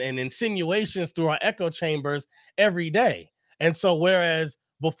insinuations through our echo chambers every day. And so, whereas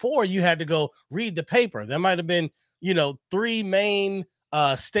before you had to go read the paper, there might have been, three main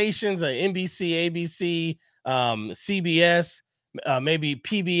stations: NBC, ABC, CBS, maybe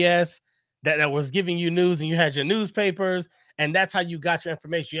PBS, that was giving you news, and you had your newspapers, and that's how you got your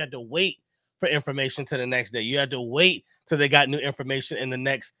information. You had to wait for information to the next day. You had to wait till they got new information in the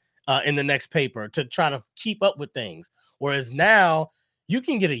next paper to try to keep up with things. Whereas now you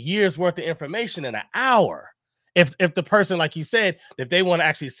can get a year's worth of information in an hour. If the person, like you said, if they want to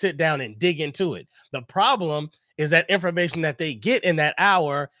actually sit down and dig into it. The problem is that information that they get in that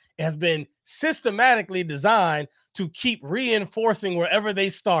hour has been systematically designed to keep reinforcing wherever they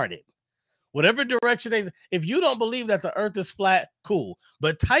started. Whatever direction if you don't believe that the earth is flat, cool.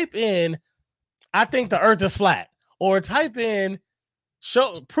 But type in, I think the earth is flat, or type in,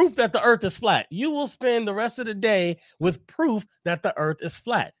 show proof that the earth is flat. You will spend the rest of the day with proof that the earth is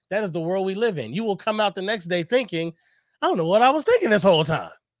flat. That is the world we live in. You will come out the next day thinking, I don't know what I was thinking this whole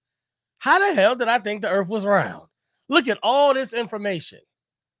time. How the hell did I think the earth was round? Look at all this information.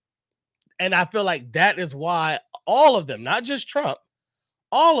 And I feel like that is why all of them, not just Trump,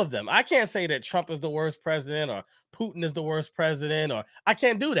 all of them. I can't say that Trump is the worst president or Putin is the worst president, or I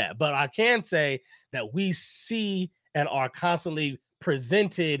can't do that. But I can say that we see and are constantly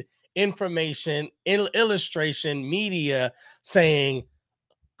presented information, illustration, media saying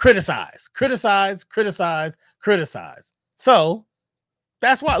criticize, criticize, criticize, criticize. So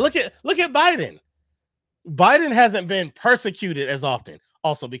that's why look at Biden. Biden hasn't been persecuted as often,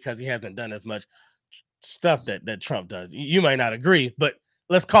 also because he hasn't done as much stuff that Trump does. You might not agree, but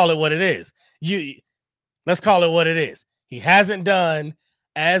let's call it what it is. Let's call it what it is. He hasn't done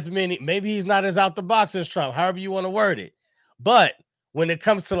as many. Maybe he's not as out the box as Trump, however you want to word it. But when it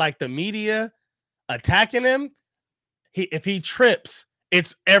comes to like the media attacking him, if he trips,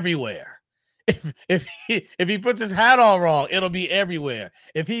 it's everywhere. If he puts his hat on wrong, it'll be everywhere.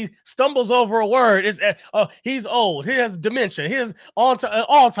 If he stumbles over a word, it's he's old. He has dementia. He has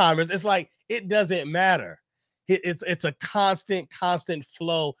Alzheimer's. It's like it doesn't matter. It's a constant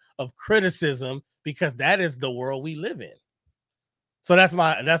flow of criticism because that is the world we live in. So that's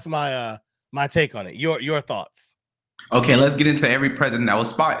my take on it. Your thoughts? Okay, let's get into every president that was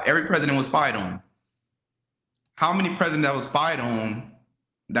spied. Every president was spied on. How many presidents that was spied on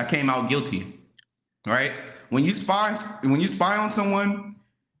that came out guilty? Right? When you spy on someone,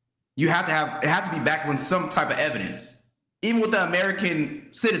 you have to have, it has to be backed with some type of evidence. Even with the American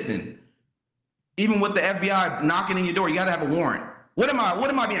citizen, even with the FBI knocking in your door, you got to have a warrant. What am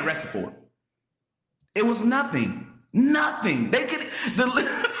I being arrested for? It was nothing. Nothing. The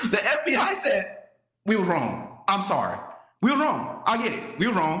FBI said we were wrong. I'm sorry. We were wrong. I get it. We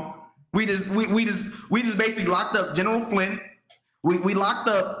were wrong. We just basically locked up General Flynn. We locked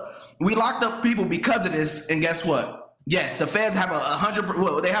up people because of this, and guess what? Yes, the feds have 100.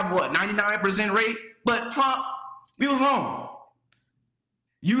 Well, they have 99% rate, but Trump, we was wrong.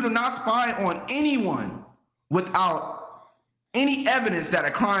 You do not spy on anyone without any evidence that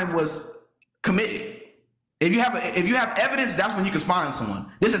a crime was committed. If you have evidence, that's when you can spy on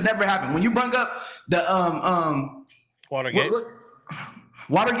someone. This has never happened. When you bring up the Watergate,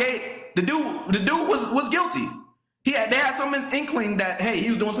 Watergate, the dude was guilty. They had some inkling that, hey, he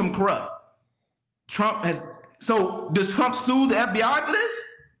was doing something corrupt. Does Trump sue the FBI for this?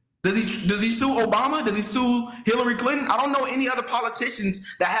 Does he sue Obama? Does he sue Hillary Clinton? I don't know any other politicians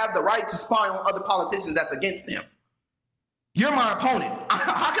that have the right to spy on other politicians that's against them. You're my opponent.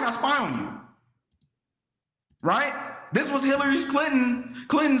 How can I spy on you? Right? This was Hillary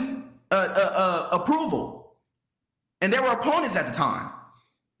Clinton's approval. And they were opponents at the time.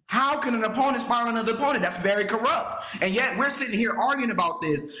 How can an opponent spy on another opponent? That's very corrupt. And yet we're sitting here arguing about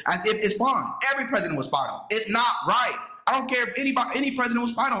this as if it's fine. Every president was spied on. It's not right. I don't care if any president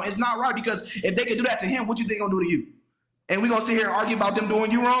was spied on. It's not right, because if they could do that to him, what you think they're gonna do to you? And we're gonna sit here and argue about them doing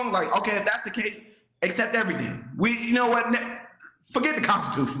you wrong? Like, okay, if that's the case, accept everything. You know what? Forget the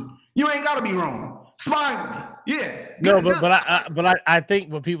Constitution. You ain't gotta be wrong. Spy on me. Yeah. No, but I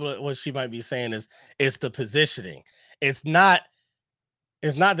think what she might be saying is it's the positioning. It's not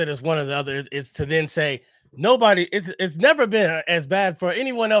that it's one or the other. It's to then say nobody. It's never been as bad for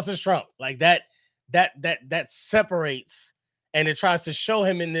anyone else as Trump. Like that separates, and it tries to show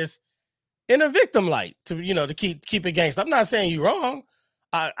him in a victim light to keep it gangster. I'm not saying you're wrong.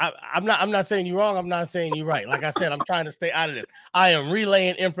 I'm not saying you're wrong. I'm not saying you're right. Like I said, I'm trying to stay out of this. I am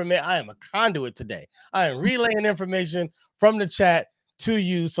relaying information. I am a conduit today. I am relaying information from the chat to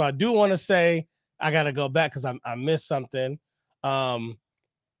you. So I do want to say I got to go back because I missed something.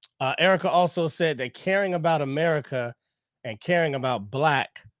 Erica also said that caring about America and caring about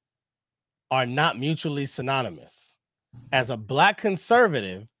Black are not mutually synonymous. As a Black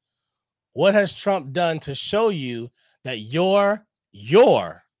conservative, what has Trump done to show you that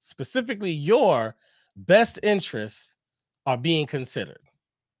specifically your best interests are being considered?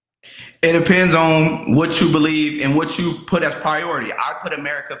 It depends on what you believe and what you put as priority. I put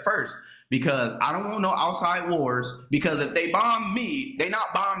America first because I don't want no outside wars, because if they bomb me, they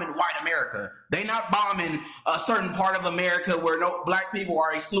not bombing white America. They not bombing a certain part of America where no Black people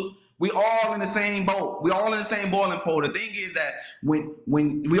are excluded. We all in the same boat. We all in the same boiling pot. The thing is that when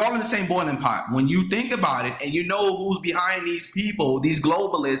we all in the same boiling pot, when you think about it and you know who's behind these people, these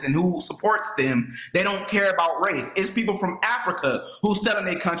globalists, and who supports them, they don't care about race. It's people from Africa who's selling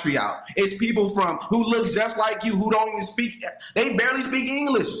their country out. It's people who look just like you, who don't even speak. They barely speak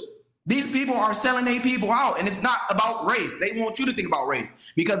English. These people are selling their people out, and it's not about race. They want you to think about race,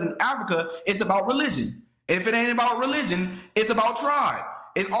 because in Africa, it's about religion. If it ain't about religion, it's about tribe.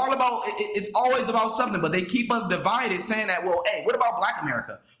 It's all about. It's always about something, but they keep us divided, saying that, well, hey, what about Black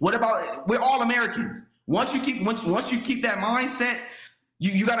America? What about we're all Americans? Once you keep that mindset,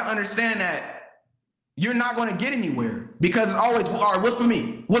 you got to understand that you're not going to get anywhere because it's always, all right, what's for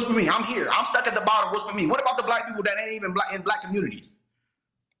me? What's for me? I'm here. I'm stuck at the bottom. What's for me? What about the Black people that ain't even in Black communities?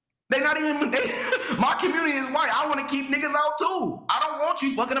 They're not even, my community is white. I want to keep niggas out too. I don't want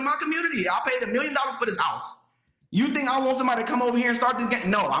you fucking in my community. I paid $1 million for this house. You think I want somebody to come over here and start this game?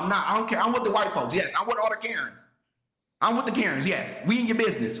 No, I'm not. I don't care. I'm with the white folks. Yes, I'm with all the Karens. I'm with the Karens. Yes, we in your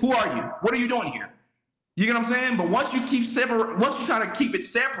business. Who are you? What are you doing here? You get what I'm saying? But once you keep separate, once you try to keep it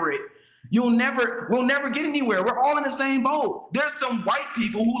separate, we'll never get anywhere. We're all in the same boat. There's some white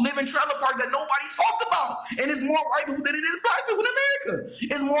people who live in trailer parks that nobody talked about. And it's more white people than it is Black people in America.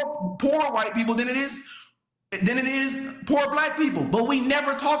 It's more poor white people than it is poor Black people. But we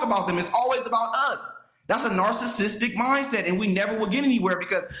never talk about them. It's always about us. That's a narcissistic mindset, and we never will get anywhere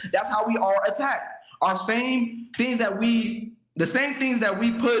because that's how we are attacked. The same things that we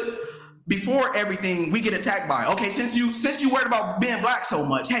put before everything, we get attacked by. Okay, since you worried about being Black so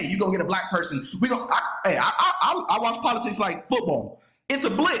much, hey, you gonna get a Black person. I watch politics like football. It's a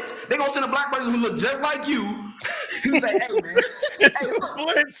blitz. They gonna send a Black person who look just like you. You say, hey man, it's a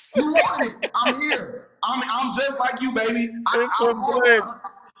blitz. You want it? I'm here. I'm just like you, baby. It's a blitz.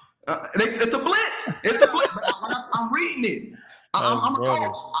 It's a blitz. It's a blitz. I'm reading it. I'm a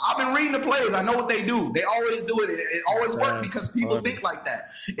coach. I've been reading the plays. I know what they do. They always do it. It always works because people think like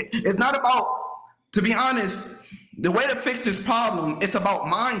that. It's not about, to be honest, the way to fix this problem, it's about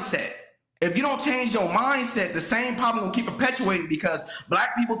mindset. If you don't change your mindset, the same problem will keep perpetuating because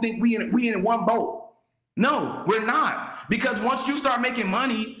Black people think we in one boat. No, we're not. Because once you start making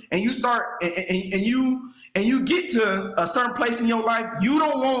money and you start and you get to a certain place in your life, you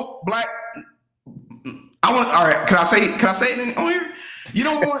don't want Black. All right. Can I say it on here? You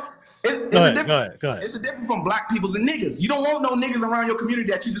don't want. Go ahead. It's a difference from Black peoples and niggas. You don't want no niggas around your community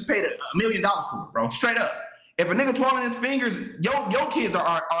that you just paid $1 million for, bro. Straight up. If a nigga twirling his fingers, your kids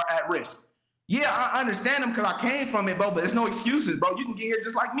are at risk. Yeah, I understand them because I came from it, bro. But there's no excuses, bro. You can get here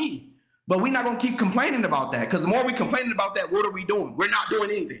just like me. But we're not gonna keep complaining about that because the more we complaining about that, what are we doing? We're not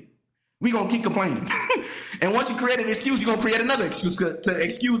doing anything. We're gonna keep complaining. And once you create an excuse, you're gonna create another excuse to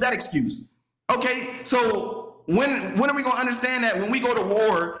excuse that excuse. Okay, so when are we gonna understand that when we go to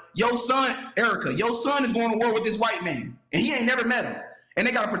war, your son, Erica, your son is going to war with this white man, and he ain't never met him, and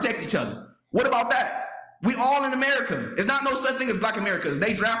they gotta protect each other. What about that? We all in America. There's not no such thing as Black America.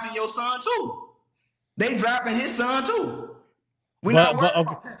 They drafting your son too. They drafting his son too. We're not worried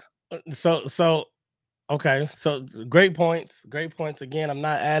about that. So great points. Again, I'm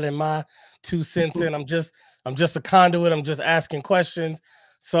not adding my 2 cents in. I'm just a conduit. I'm just asking questions.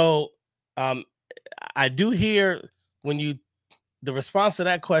 So I do hear the response to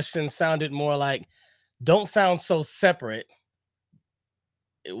that question sounded more like, don't sound so separate.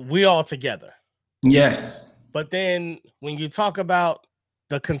 We all together. Yes. But then when you talk about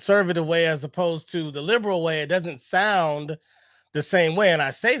the conservative way as opposed to the liberal way, it doesn't sound the same way. And I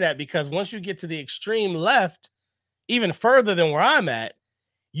say that because once you get to the extreme left, even further than where I'm at,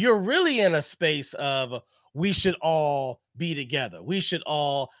 you're really in a space of we should all be together. We should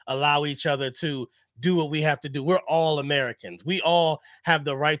all allow each other to do what we have to do. We're all Americans. We all have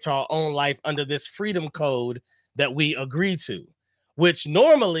the right to our own life under this freedom code that we agree to, which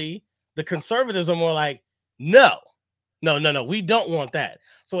normally the conservatives are more like, no, we don't want that.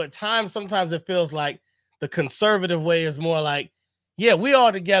 So at times, sometimes it feels like the conservative way is more like, yeah, we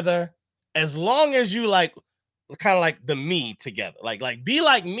all together as long as you like kind of like the me together, like be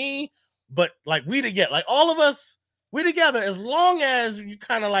like me, but like we together, like all of us, we together as long as you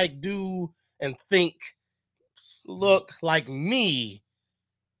kind of like do and think, look like me,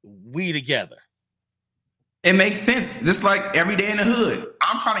 we together. It makes sense. Just like every day in the hood,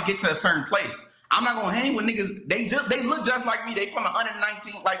 I'm trying to get to a certain place. I'm not gonna hang with niggas. They look just like me. They from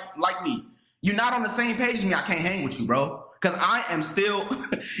 119 like me. You're not on the same page as me. I can't hang with you, bro. Because I am still,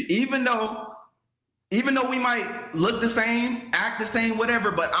 even though we might look the same, act the same,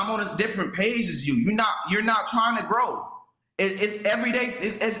 whatever, but I'm on a different page as you. You're not trying to grow. It's every day.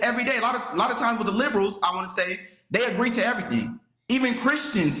 It's every day. A lot of times with the liberals, I want to say they agree to everything. Even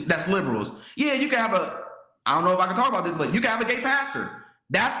Christians that's liberals. Yeah, you can have I don't know if I can talk about this, but you can have a gay pastor.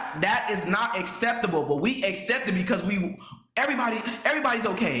 That is not acceptable, but we accept it because everybody's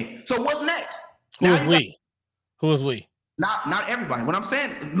okay. So what's next? Who is we? Not everybody. What I'm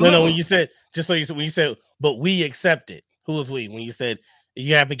saying. No. When you said when you said, but we accept it. Who is we? When you said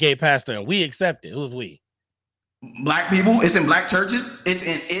you have a gay pastor and we accept it. Who is we? Black people. It's in Black churches. It's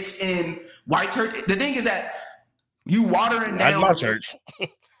in white church. The thing is that You watering Not in my down. church.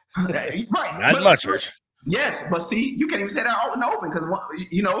 Right. Not in my church. Yes, but see, you can't even say that out in the open because,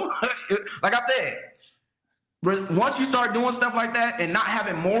 like I said, once you start doing stuff like that and not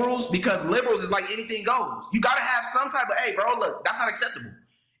having morals, because liberals is like anything goes. You got to have some type of, hey, bro, look, that's not acceptable.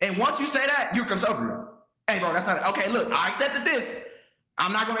 And once you say that, you're conservative. Hey, bro, that's not, okay, look, I accepted this.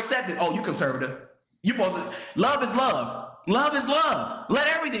 I'm not going to accept it. Oh, you conservative. You supposed to, love is love. Love is love. Let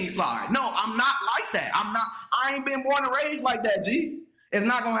everything slide. No, I'm not like that. I ain't been born and raised like that, G. It's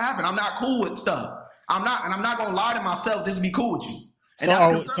not going to happen. I'm not cool with stuff. I'm not going to lie to myself just to be cool with you.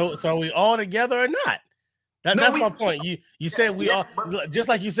 And So are we all together or not? That's my point. You said we all, just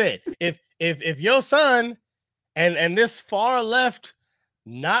like you said, if your son and this far left,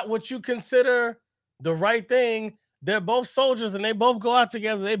 not what you consider the right thing, they're both soldiers and they both go out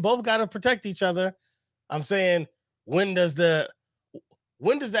together. They both got to protect each other. I'm saying, when does that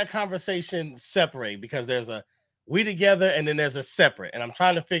conversation separate? Because there's a we together and then there's a separate. And I'm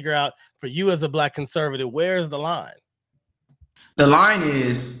trying to figure out, for you as a Black conservative, where's the line? The line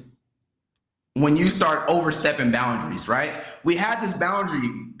is when you start overstepping boundaries, right? We had this boundary.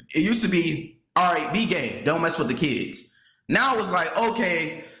 It used to be, all right, be gay, don't mess with the kids. Now it's like,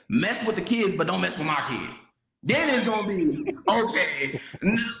 okay, mess with the kids, but don't mess with my kid. Then it's gonna be, okay,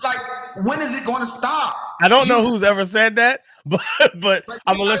 like, when is it gonna stop? I don't know who's ever said that, but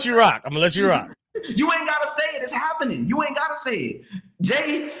I'm gonna let you rock. I'm gonna let you rock. You ain't gotta say it. It's happening. You ain't gotta say it.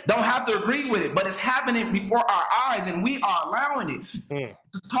 Jay don't have to agree with it, but it's happening before our eyes, and we are allowing it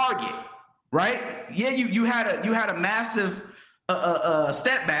to target. Right? Yeah, you had a massive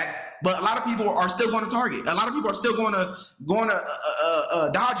step back, but a lot of people are still going to Target. A lot of people are still going to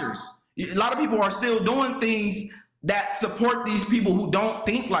Dodgers. A lot of people are still doing things that support these people who don't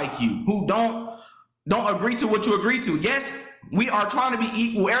think like you, who don't agree to what you agree to. Yes, we are trying to be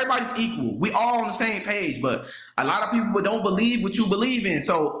equal. Everybody's equal. We all on the same page, but a lot of people don't believe what you believe in.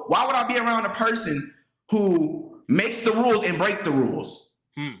 So why would I be around a person who makes the rules and break the rules?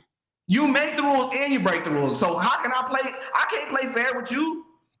 You make the rules and you break the rules. So how can I play? I can't play fair with you.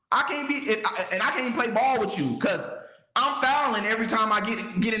 I can't even play ball with you because I'm fouling every time I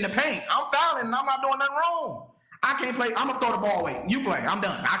get in the paint. I'm fouling and I'm not doing nothing wrong. I can't play. I'm gonna throw the ball away. You play. I'm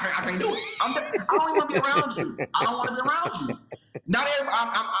done. I can't do it. I don't even want to be around you. I don't want to be around you. Not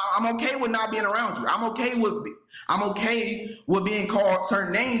everybody, I'm okay with not being around you. I'm okay with being called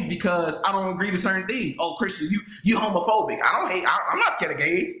certain names because I don't agree to certain things. Oh, Christian, you homophobic. I'm not scared of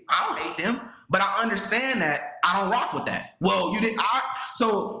gays. I don't hate them, but I understand that I don't rock with that. Well,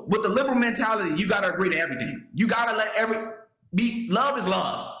 so with the liberal mentality, you gotta agree to everything. You gotta love is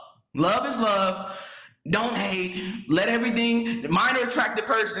love. Love is love. Don't hate. Let everything. Minor attracted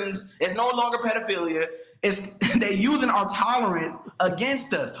persons. It's no longer pedophilia. They using our tolerance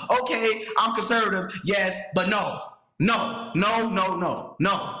against us. Okay, I'm conservative. Yes, but no. If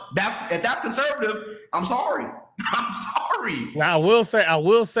that's conservative, I'm sorry. I'm sorry. Now I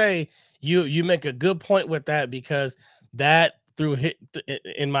will say you make a good point with that, because that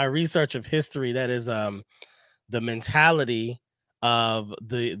in my research of history, that is the mentality of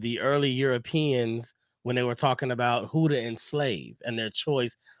the early Europeans when they were talking about who to enslave and their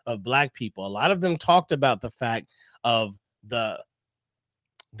choice of Black people. A lot of them talked about the fact of the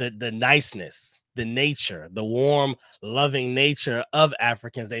niceness, the nature, the warm, loving nature of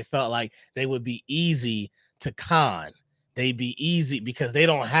Africans. They felt like they would be easy to con. They'd be easy because they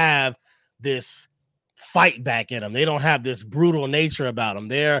don't have this fight back in them. They don't have this brutal nature about them.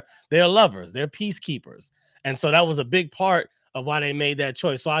 They're lovers. They're peacekeepers. And so that was a big part of why they made that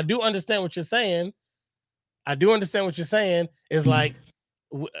choice. So I do understand what you're saying. Is like,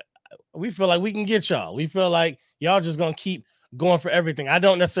 we feel like we can get y'all. We feel like y'all just going to keep going for everything. I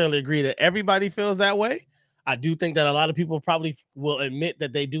don't necessarily agree that everybody feels that way. I do think that a lot of people probably will admit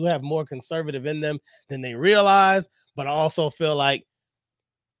that they do have more conservative in them than they realize, but I also feel like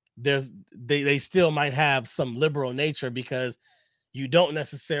they still might have some liberal nature, because you don't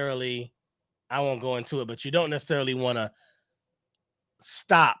necessarily, I won't go into it, but you don't necessarily want to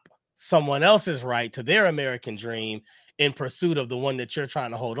stop someone else's right to their American dream in pursuit of the one that you're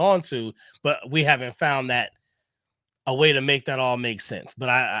trying to hold on to. But we haven't found that a way to make that all make sense. But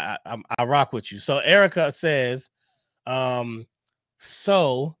I rock with you. So Erica says,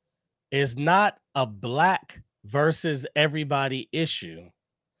 so it's not a Black versus everybody issue.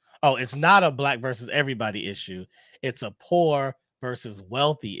 Oh, it's not a Black versus everybody issue. It's a poor versus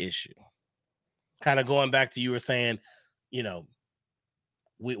wealthy issue. Kind of going back to, you were saying,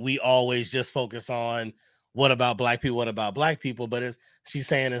 we always just focus on what about Black people, but she's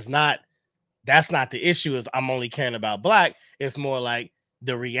saying that's not the issue, is I'm only caring about Black. It's more like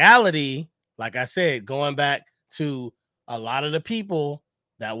the reality, like I said, going back to a lot of the people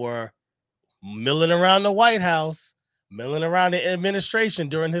that were milling around the White House, milling around the administration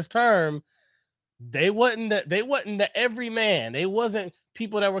during his term. They wasn't the everyman. They wasn't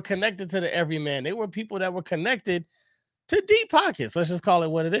people that were connected to the everyman. They were people that were connected to deep pockets. Let's just call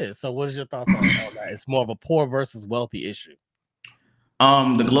it what it is. So what is your thoughts on that? It's more of a poor versus wealthy issue. The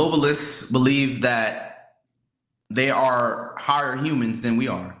globalists believe that they are higher humans than we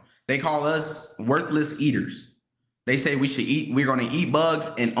are. They call us worthless eaters. They say we're going to eat bugs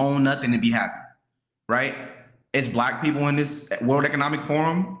and own nothing and be happy, right? It's black people in this World Economic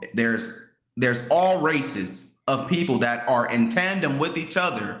Forum. There's all races of people that are in tandem with each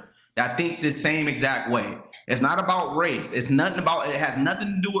other that think the same exact way. It's not about race. It has nothing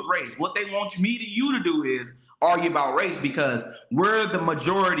to do with race. What they want you to do is argue about race because we're the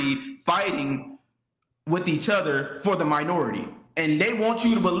majority fighting with each other for the minority. And they want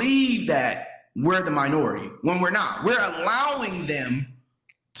you to believe that we're the minority when we're not. We're allowing them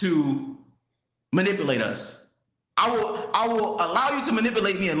to manipulate us. I will allow you to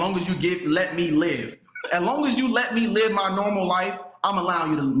manipulate me as long as you let me live. As long as you let me live my normal life, I'm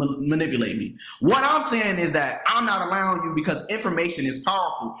allowing you to manipulate me. What I'm saying is that I'm not allowing you because information is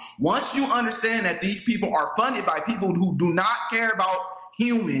powerful. Once you understand that these people are funded by people who do not care about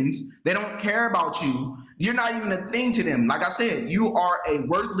humans, they don't care about you, you're not even a thing to them. Like I said, you are a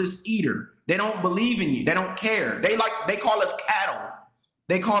worthless eater. They don't believe in you. They don't care. They call us cattle.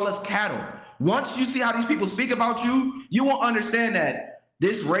 They call us cattle. Once you see how these people speak about you, you will understand that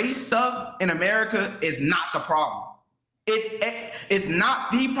this race stuff in America is not the problem. It's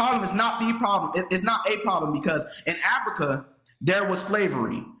not the problem. It's not the problem. It's not a problem because in Africa, there was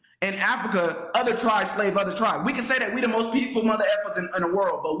slavery. In Africa, other tribes slaved other tribes. We can say that we the most peaceful mother effers in the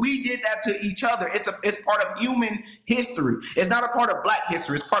world, but we did that to each other. It's part of human history. It's not a part of black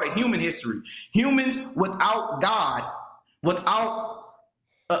history. It's part of human history. Humans without God, without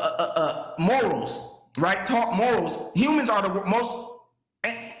morals, right? Talk morals. Humans are the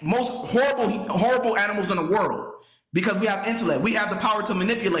most horrible animals in the world because we have intellect. We have the power to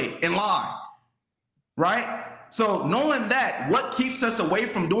manipulate and lie, right? So knowing that, what keeps us away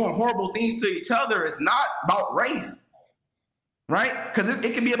from doing horrible things to each other is not about race, right? Because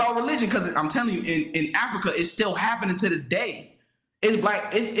it can be about religion. Because I'm telling you, in Africa, it's still happening to this day. It's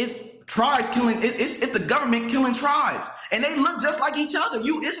tribes killing. It's the government killing tribes. And they look just like each other.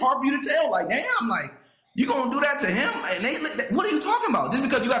 It's hard for you to tell. Like, damn, like you gonna do that to him? And what are you talking about? Just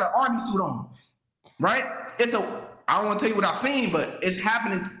because you got an army suit on, right? I don't want to tell you what I've seen, but it's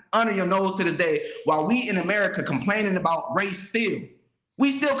happening under your nose to this day. While we in America complaining about race,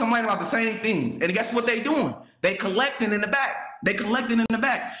 we still complain about the same things. And guess what they doing? They collecting in the back.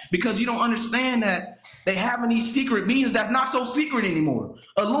 Because you don't understand that they having these secret meetings that's not so secret anymore.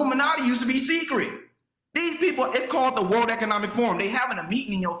 Illuminati used to be secret. These people, it's called the World Economic Forum. They having a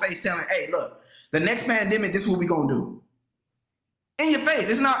meeting in your face telling, hey, look, the next pandemic, this is what we gonna do. In your face.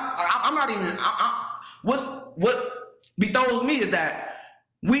 It's not, I'm not even, what bethrows me is that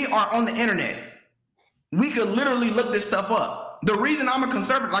we are on the internet. We could literally look this stuff up. The reason I'm a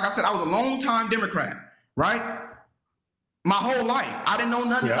conservative, like I said, I was a long-time Democrat, right? My whole life. I didn't know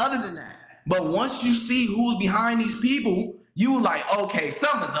nothing other than that. But once you see who's behind these people, you like, okay,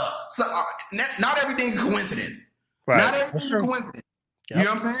 something's up. Not everything is coincidence. Right. Not everything is coincidence. Yep. You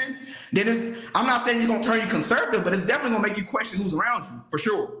know what I'm saying? I'm not saying it's gonna turn you conservative, but it's definitely gonna make you question who's around you for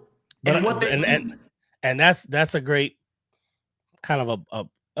sure. And that's a great kind of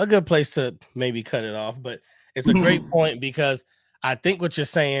a good place to maybe cut it off. But it's a great point because I think what you're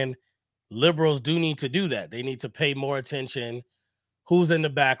saying, liberals do need to do that. They need to pay more attention. Who's in the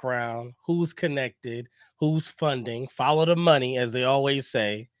background, who's connected, who's funding, follow the money, as they always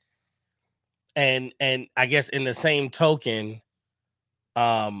say. And I guess in the same token,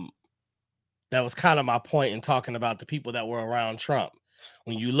 that was kind of my point in talking about the people that were around Trump.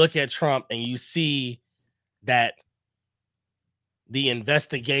 When you look at Trump and you see that the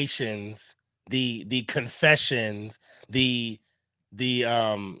investigations, the confessions, the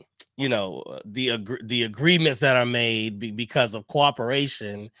agreements that are made because of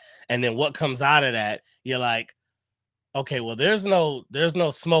cooperation, and then what comes out of that, you're like, okay, well, there's no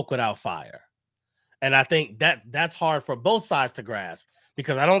smoke without fire. And I think that's hard for both sides to grasp,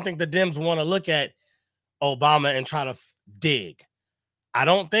 because I don't think the Dems want to look at Obama and try to dig. I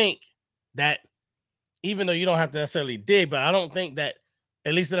don't think that, even though you don't have to necessarily dig, but I don't think that,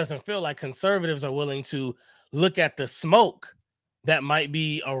 at least it doesn't feel like conservatives are willing to look at the smoke that might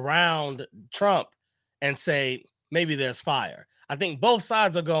be around Trump and say, maybe there's fire. I think both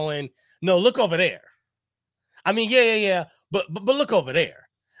sides are going, no, look over there. I mean, yeah. But look over there.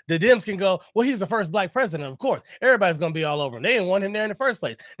 the Dems can go, well, he's the first black president, of course. Everybody's going to be all over him. They didn't want him there in the first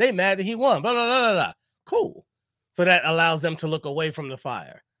place. They mad that he won, blah, blah, blah, blah, blah. Cool. So that allows them to look away from the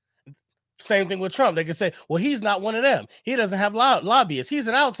fire. Same thing with Trump. They can say, well, he's not one of them. He doesn't have lobbyists. He's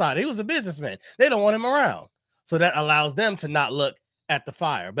an outsider. He was a businessman. They don't want him around. So that allows them to not look at the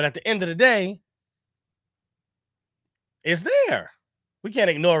fire. But at the end of the day, it's there. We can't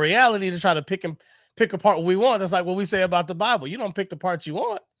ignore reality to try to pick apart what we want. That's like what we say about the Bible. You don't pick the parts you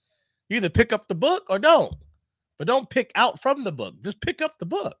want. You either pick up the book or don't. But don't pick out from the book. Just pick up the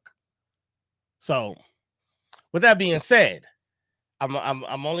book. So, with that being said,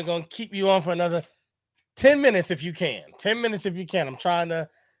 I'm only going to keep you on for another 10 minutes if you can. 10 minutes if you can. I'm trying to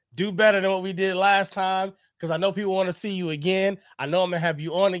do better than what we did last time because I know people want to see you again. I know I'm going to have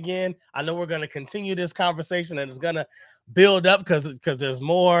you on again. I know we're going to continue this conversation and it's going to build up because there's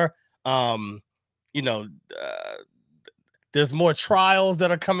more, there's more trials that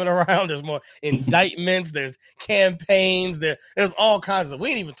are coming around. There's more indictments. There's campaigns. There's all kinds of. We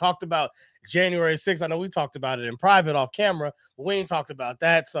ain't even talked about January 6th. I know we talked about it in private off camera, but we ain't talked about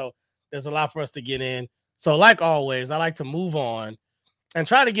that. So there's a lot for us to get in. So like always, I like to move on and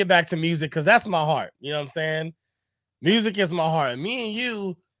try to get back to music because that's my heart. You know what I'm saying? Music is my heart. And me and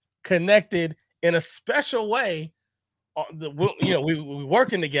you connected in a special way. We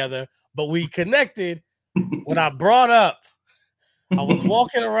working together, but we connected when I brought up. I was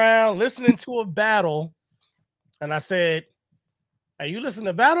walking around listening to a battle, and I said, "Hey, you listen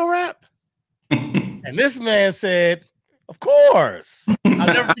to battle rap?" And this man said, "Of course."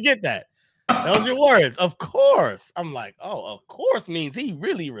 I'll never forget that. That was your words. Of course. I'm like, oh, of course means he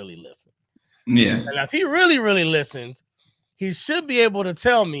really, really listens. Yeah. And if he really, really listens, he should be able to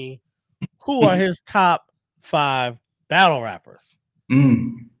tell me who are his top 5 battle rappers.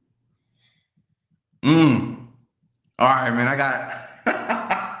 All right, man. I got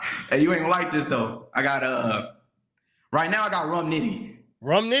hey, you ain't gonna like this though. I got right now I got Rum Nitty.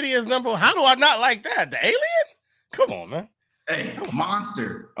 Rum Nitty is number 1. How do I not like that? The alien? Come on, man. Hey,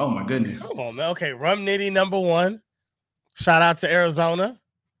 monster. Oh my goodness. Come on, man. Okay, Rum Nitty number 1. Shout out to Arizona.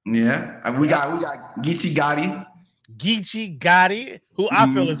 Yeah. We got Geechee Gotti. Geechee Gotti, who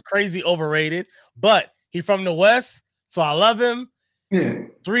I feel is crazy overrated, but he from the West, so I love him. Yeah.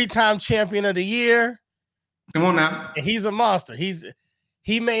 3-time champion of the year. Come on now. And he's a monster.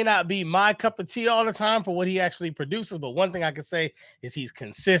 He may not be my cup of tea all the time for what he actually produces, but one thing I can say is he's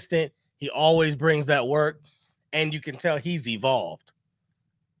consistent. He always brings that work, and you can tell he's evolved.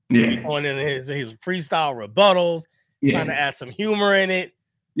 Yeah. He's going in his freestyle rebuttals, trying to add some humor in it.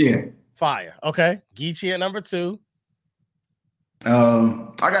 Yeah. Fire. Okay. Geechee at number 2.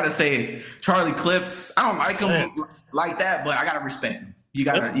 I gotta say Charlie Clips. I don't like him like that, but I gotta respect him.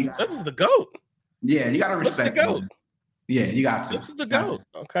 Clips is the GOAT. Yeah, you gotta respect the GOAT. him. Yeah, you got to. This is the GOAT.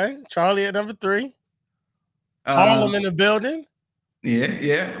 Okay. Charlie at number 3. Harlem in the building.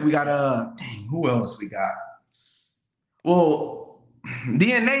 Yeah. We got dang, who else we got? Well,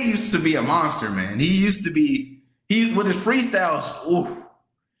 DNA used to be a monster, man. He used to be with his freestyles. Ooh,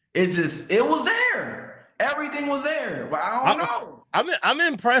 it was there. Everything was there, but I don't know. I'm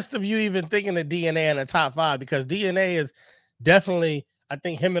impressed of you even thinking of DNA in the top 5 because DNA is definitely, I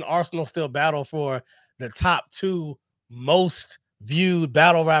think him and Arsenal still battle for the top 2 most viewed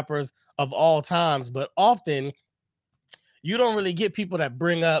battle rappers of all times. But often you don't really get people that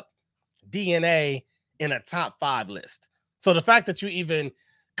bring up DNA in a top 5 list. So the fact that you even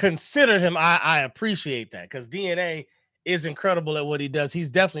considered him, I appreciate that because DNA is incredible at what he does. He's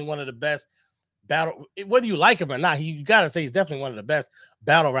definitely one of the best battle, whether you like him or not, you got to say he's definitely one of the best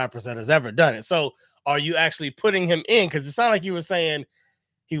battle rappers that has ever done it. So are you actually putting him in? Because it sounded like you were saying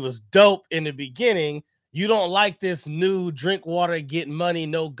he was dope in the beginning. You don't like this new drink water, get money,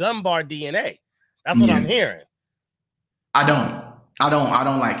 no gun bar DNA. That's what I'm hearing. I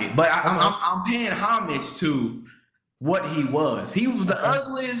don't like it. But I'm paying homage to what he was. He was the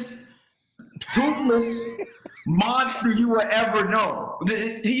ugliest, toothless monster you would ever know.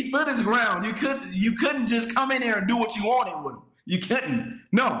 He stood his ground. You couldn't just come in there and do what you wanted with him. You couldn't.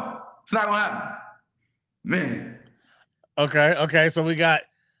 No, it's not gonna happen, man. Okay. So we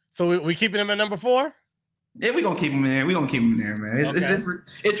keeping him at number 4. Yeah, we gonna keep him in there. We gonna keep him in there, man.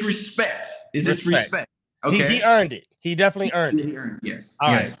 It's respect. It's just respect. Okay, he earned it. He definitely earned it. He earned it. Yes.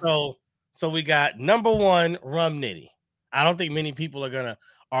 All right. So we got number 1, Rum Nitty. I don't think many people are gonna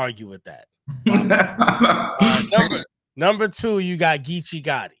argue with that. Number 2, you got Geechee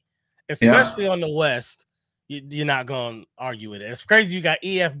Gotti, especially on the West. You're not gonna argue with it. It's crazy. You got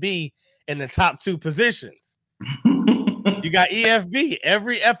EFB in the top 2 positions. You got EFB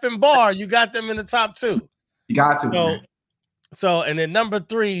every effing bar. You got them in the top 2. You got to. So So, and then number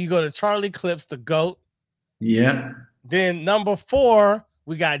 3, you go to Charlie Clips, the GOAT. Yeah. Then number 4,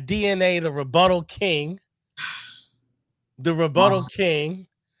 we got DNA, the Rebuttal King. The Rebuttal King.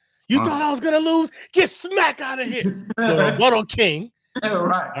 You thought I was gonna lose? Get smack out of here. The Rebuttal King.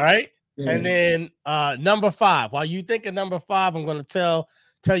 Right. All right. Yeah. And then number 5. While you think of number 5, I'm gonna tell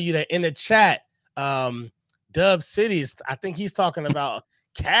you that in the chat, Dub Cities, I think he's talking about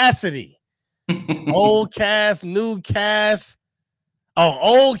Cassidy. Old Cass, new Cass. Oh,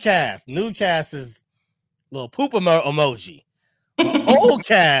 old Cass. New Cass is little poop emoji. But old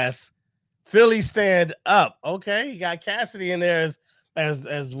Cass, Philly stand up. Okay, you got Cassidy in there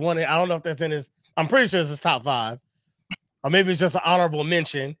as one. I don't know if that's in his. I'm pretty sure it's his top 5, or maybe it's just an honorable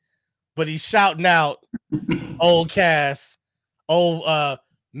mention. But he's shouting out old Cass. Old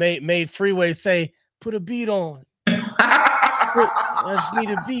made Freeway say, "Put a beat on. I just need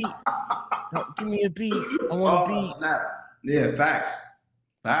a beat. Give me a beat. I want a beat." Snap. Yeah, facts.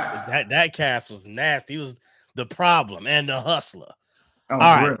 That Cass was nasty. He was the problem and the hustler. Oh, all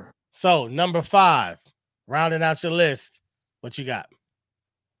right. real. So number 5, rounding out your list. What you got?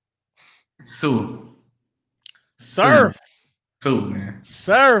 Surf, man.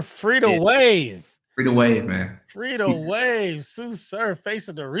 Surf, free to wave. Free to wave, man. Free to wave. Sue Surf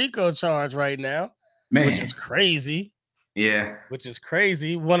facing the RICO charge right now, man. Which is crazy. Yeah. Which is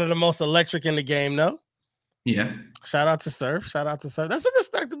crazy. One of the most electric in the game, though. Yeah. Shout out to Surf. That's a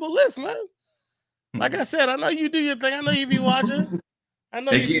respectable list, man. Like I said, I know you do your thing. I know you be watching. I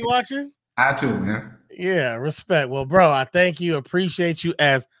too, man. Yeah, respect. Well, bro, I thank you. Appreciate you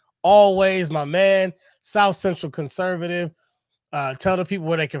as always, my man. South Central Conservative. Tell the people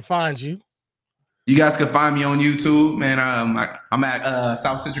where they can find you. You guys can find me on YouTube, man. I'm at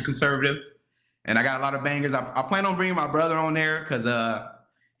South Central Conservative, and I got a lot of bangers. I plan on bringing my brother on there because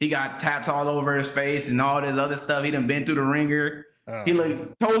he got tats all over his face and all this other stuff. He done been through the ringer. He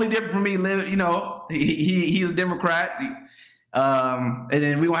look totally different from me. You know, he's a Democrat. And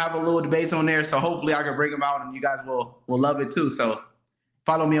then we gonna have a little debates on there. So hopefully I can bring him out, and you guys will love it too. So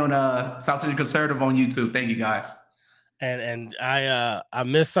follow me on South Central Conservative on YouTube. Thank you, guys. And I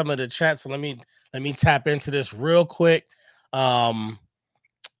missed some of the chat, so let me tap into this real quick. So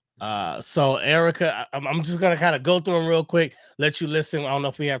Erica, I'm just gonna kind of go through them real quick, let you listen. I don't know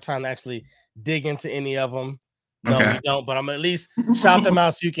if we have time to actually dig into any of them. No, we don't, but I'm at least shout them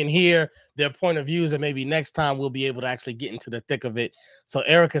out so you can hear their point of views, and maybe next time we'll be able to actually get into the thick of it. So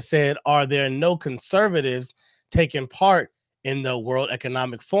Erica said, are there no conservatives taking part in the World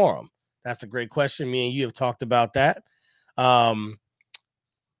Economic Forum? That's a great question. Me and you have talked about that. Dub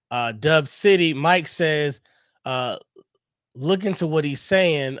City, Mike says, look into what he's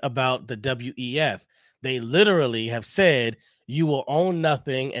saying about the WEF. They literally have said you will own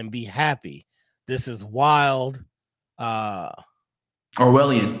nothing and be happy. This is wild.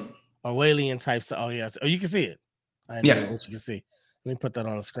 Orwellian types. Oh, yes. Oh, you can see it. Yes. What you can see. Let me put that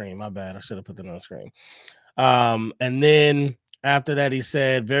on the screen. My bad. I should have put that on the screen. And then after that, he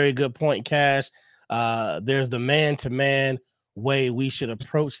said, very good point, Cash. There's the man-to-man way we should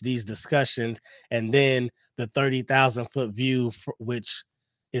approach these discussions, and then the 30,000 foot view, which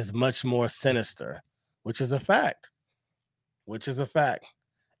is much more sinister, which is a fact.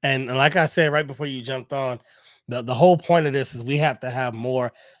 And like I said right before you jumped on, the whole point of this is we have to have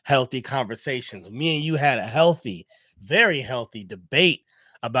more healthy conversations. Me and you had a healthy, very healthy debate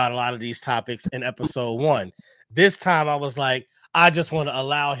about a lot of these topics in episode 1. This time I was like, I just want to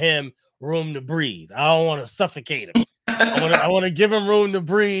allow him room to breathe. I don't want to suffocate him. I want to give him room to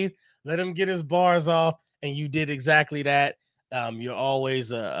breathe, let him get his bars off, and you did exactly that. You're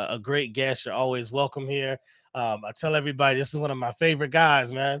always a great guest. You're always welcome here. I tell everybody this is one of my favorite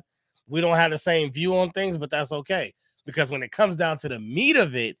guys, man. We don't have the same view on things, but that's okay, because when it comes down to the meat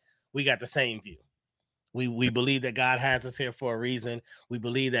of it, we got the same view. We believe that God has us here for a reason. We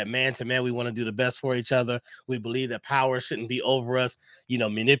believe that man to man, we want to do the best for each other. We believe that power shouldn't be over us,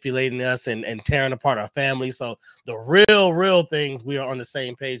 manipulating us and tearing apart our family. So the real things we are on the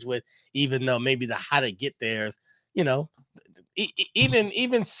same page with, even though maybe the how to get there is,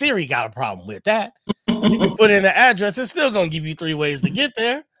 even Siri got a problem with that. You can put in the address, it's still going to give you 3 ways to get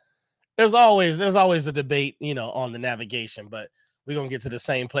there. There's always a debate, on the navigation, but we're going to get to the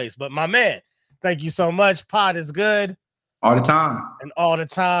same place. But my man, thank you so much. Pod is good. All the time. And all the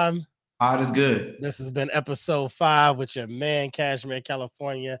time. Pod is good. This has been episode 5 with your man, Cashmere,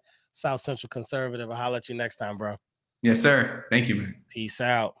 California, South Central Conservative. I'll holler at you next time, bro. Yes, sir. Thank you, man. Peace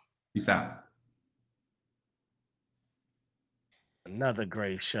out. Peace out. Another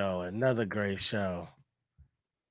great show.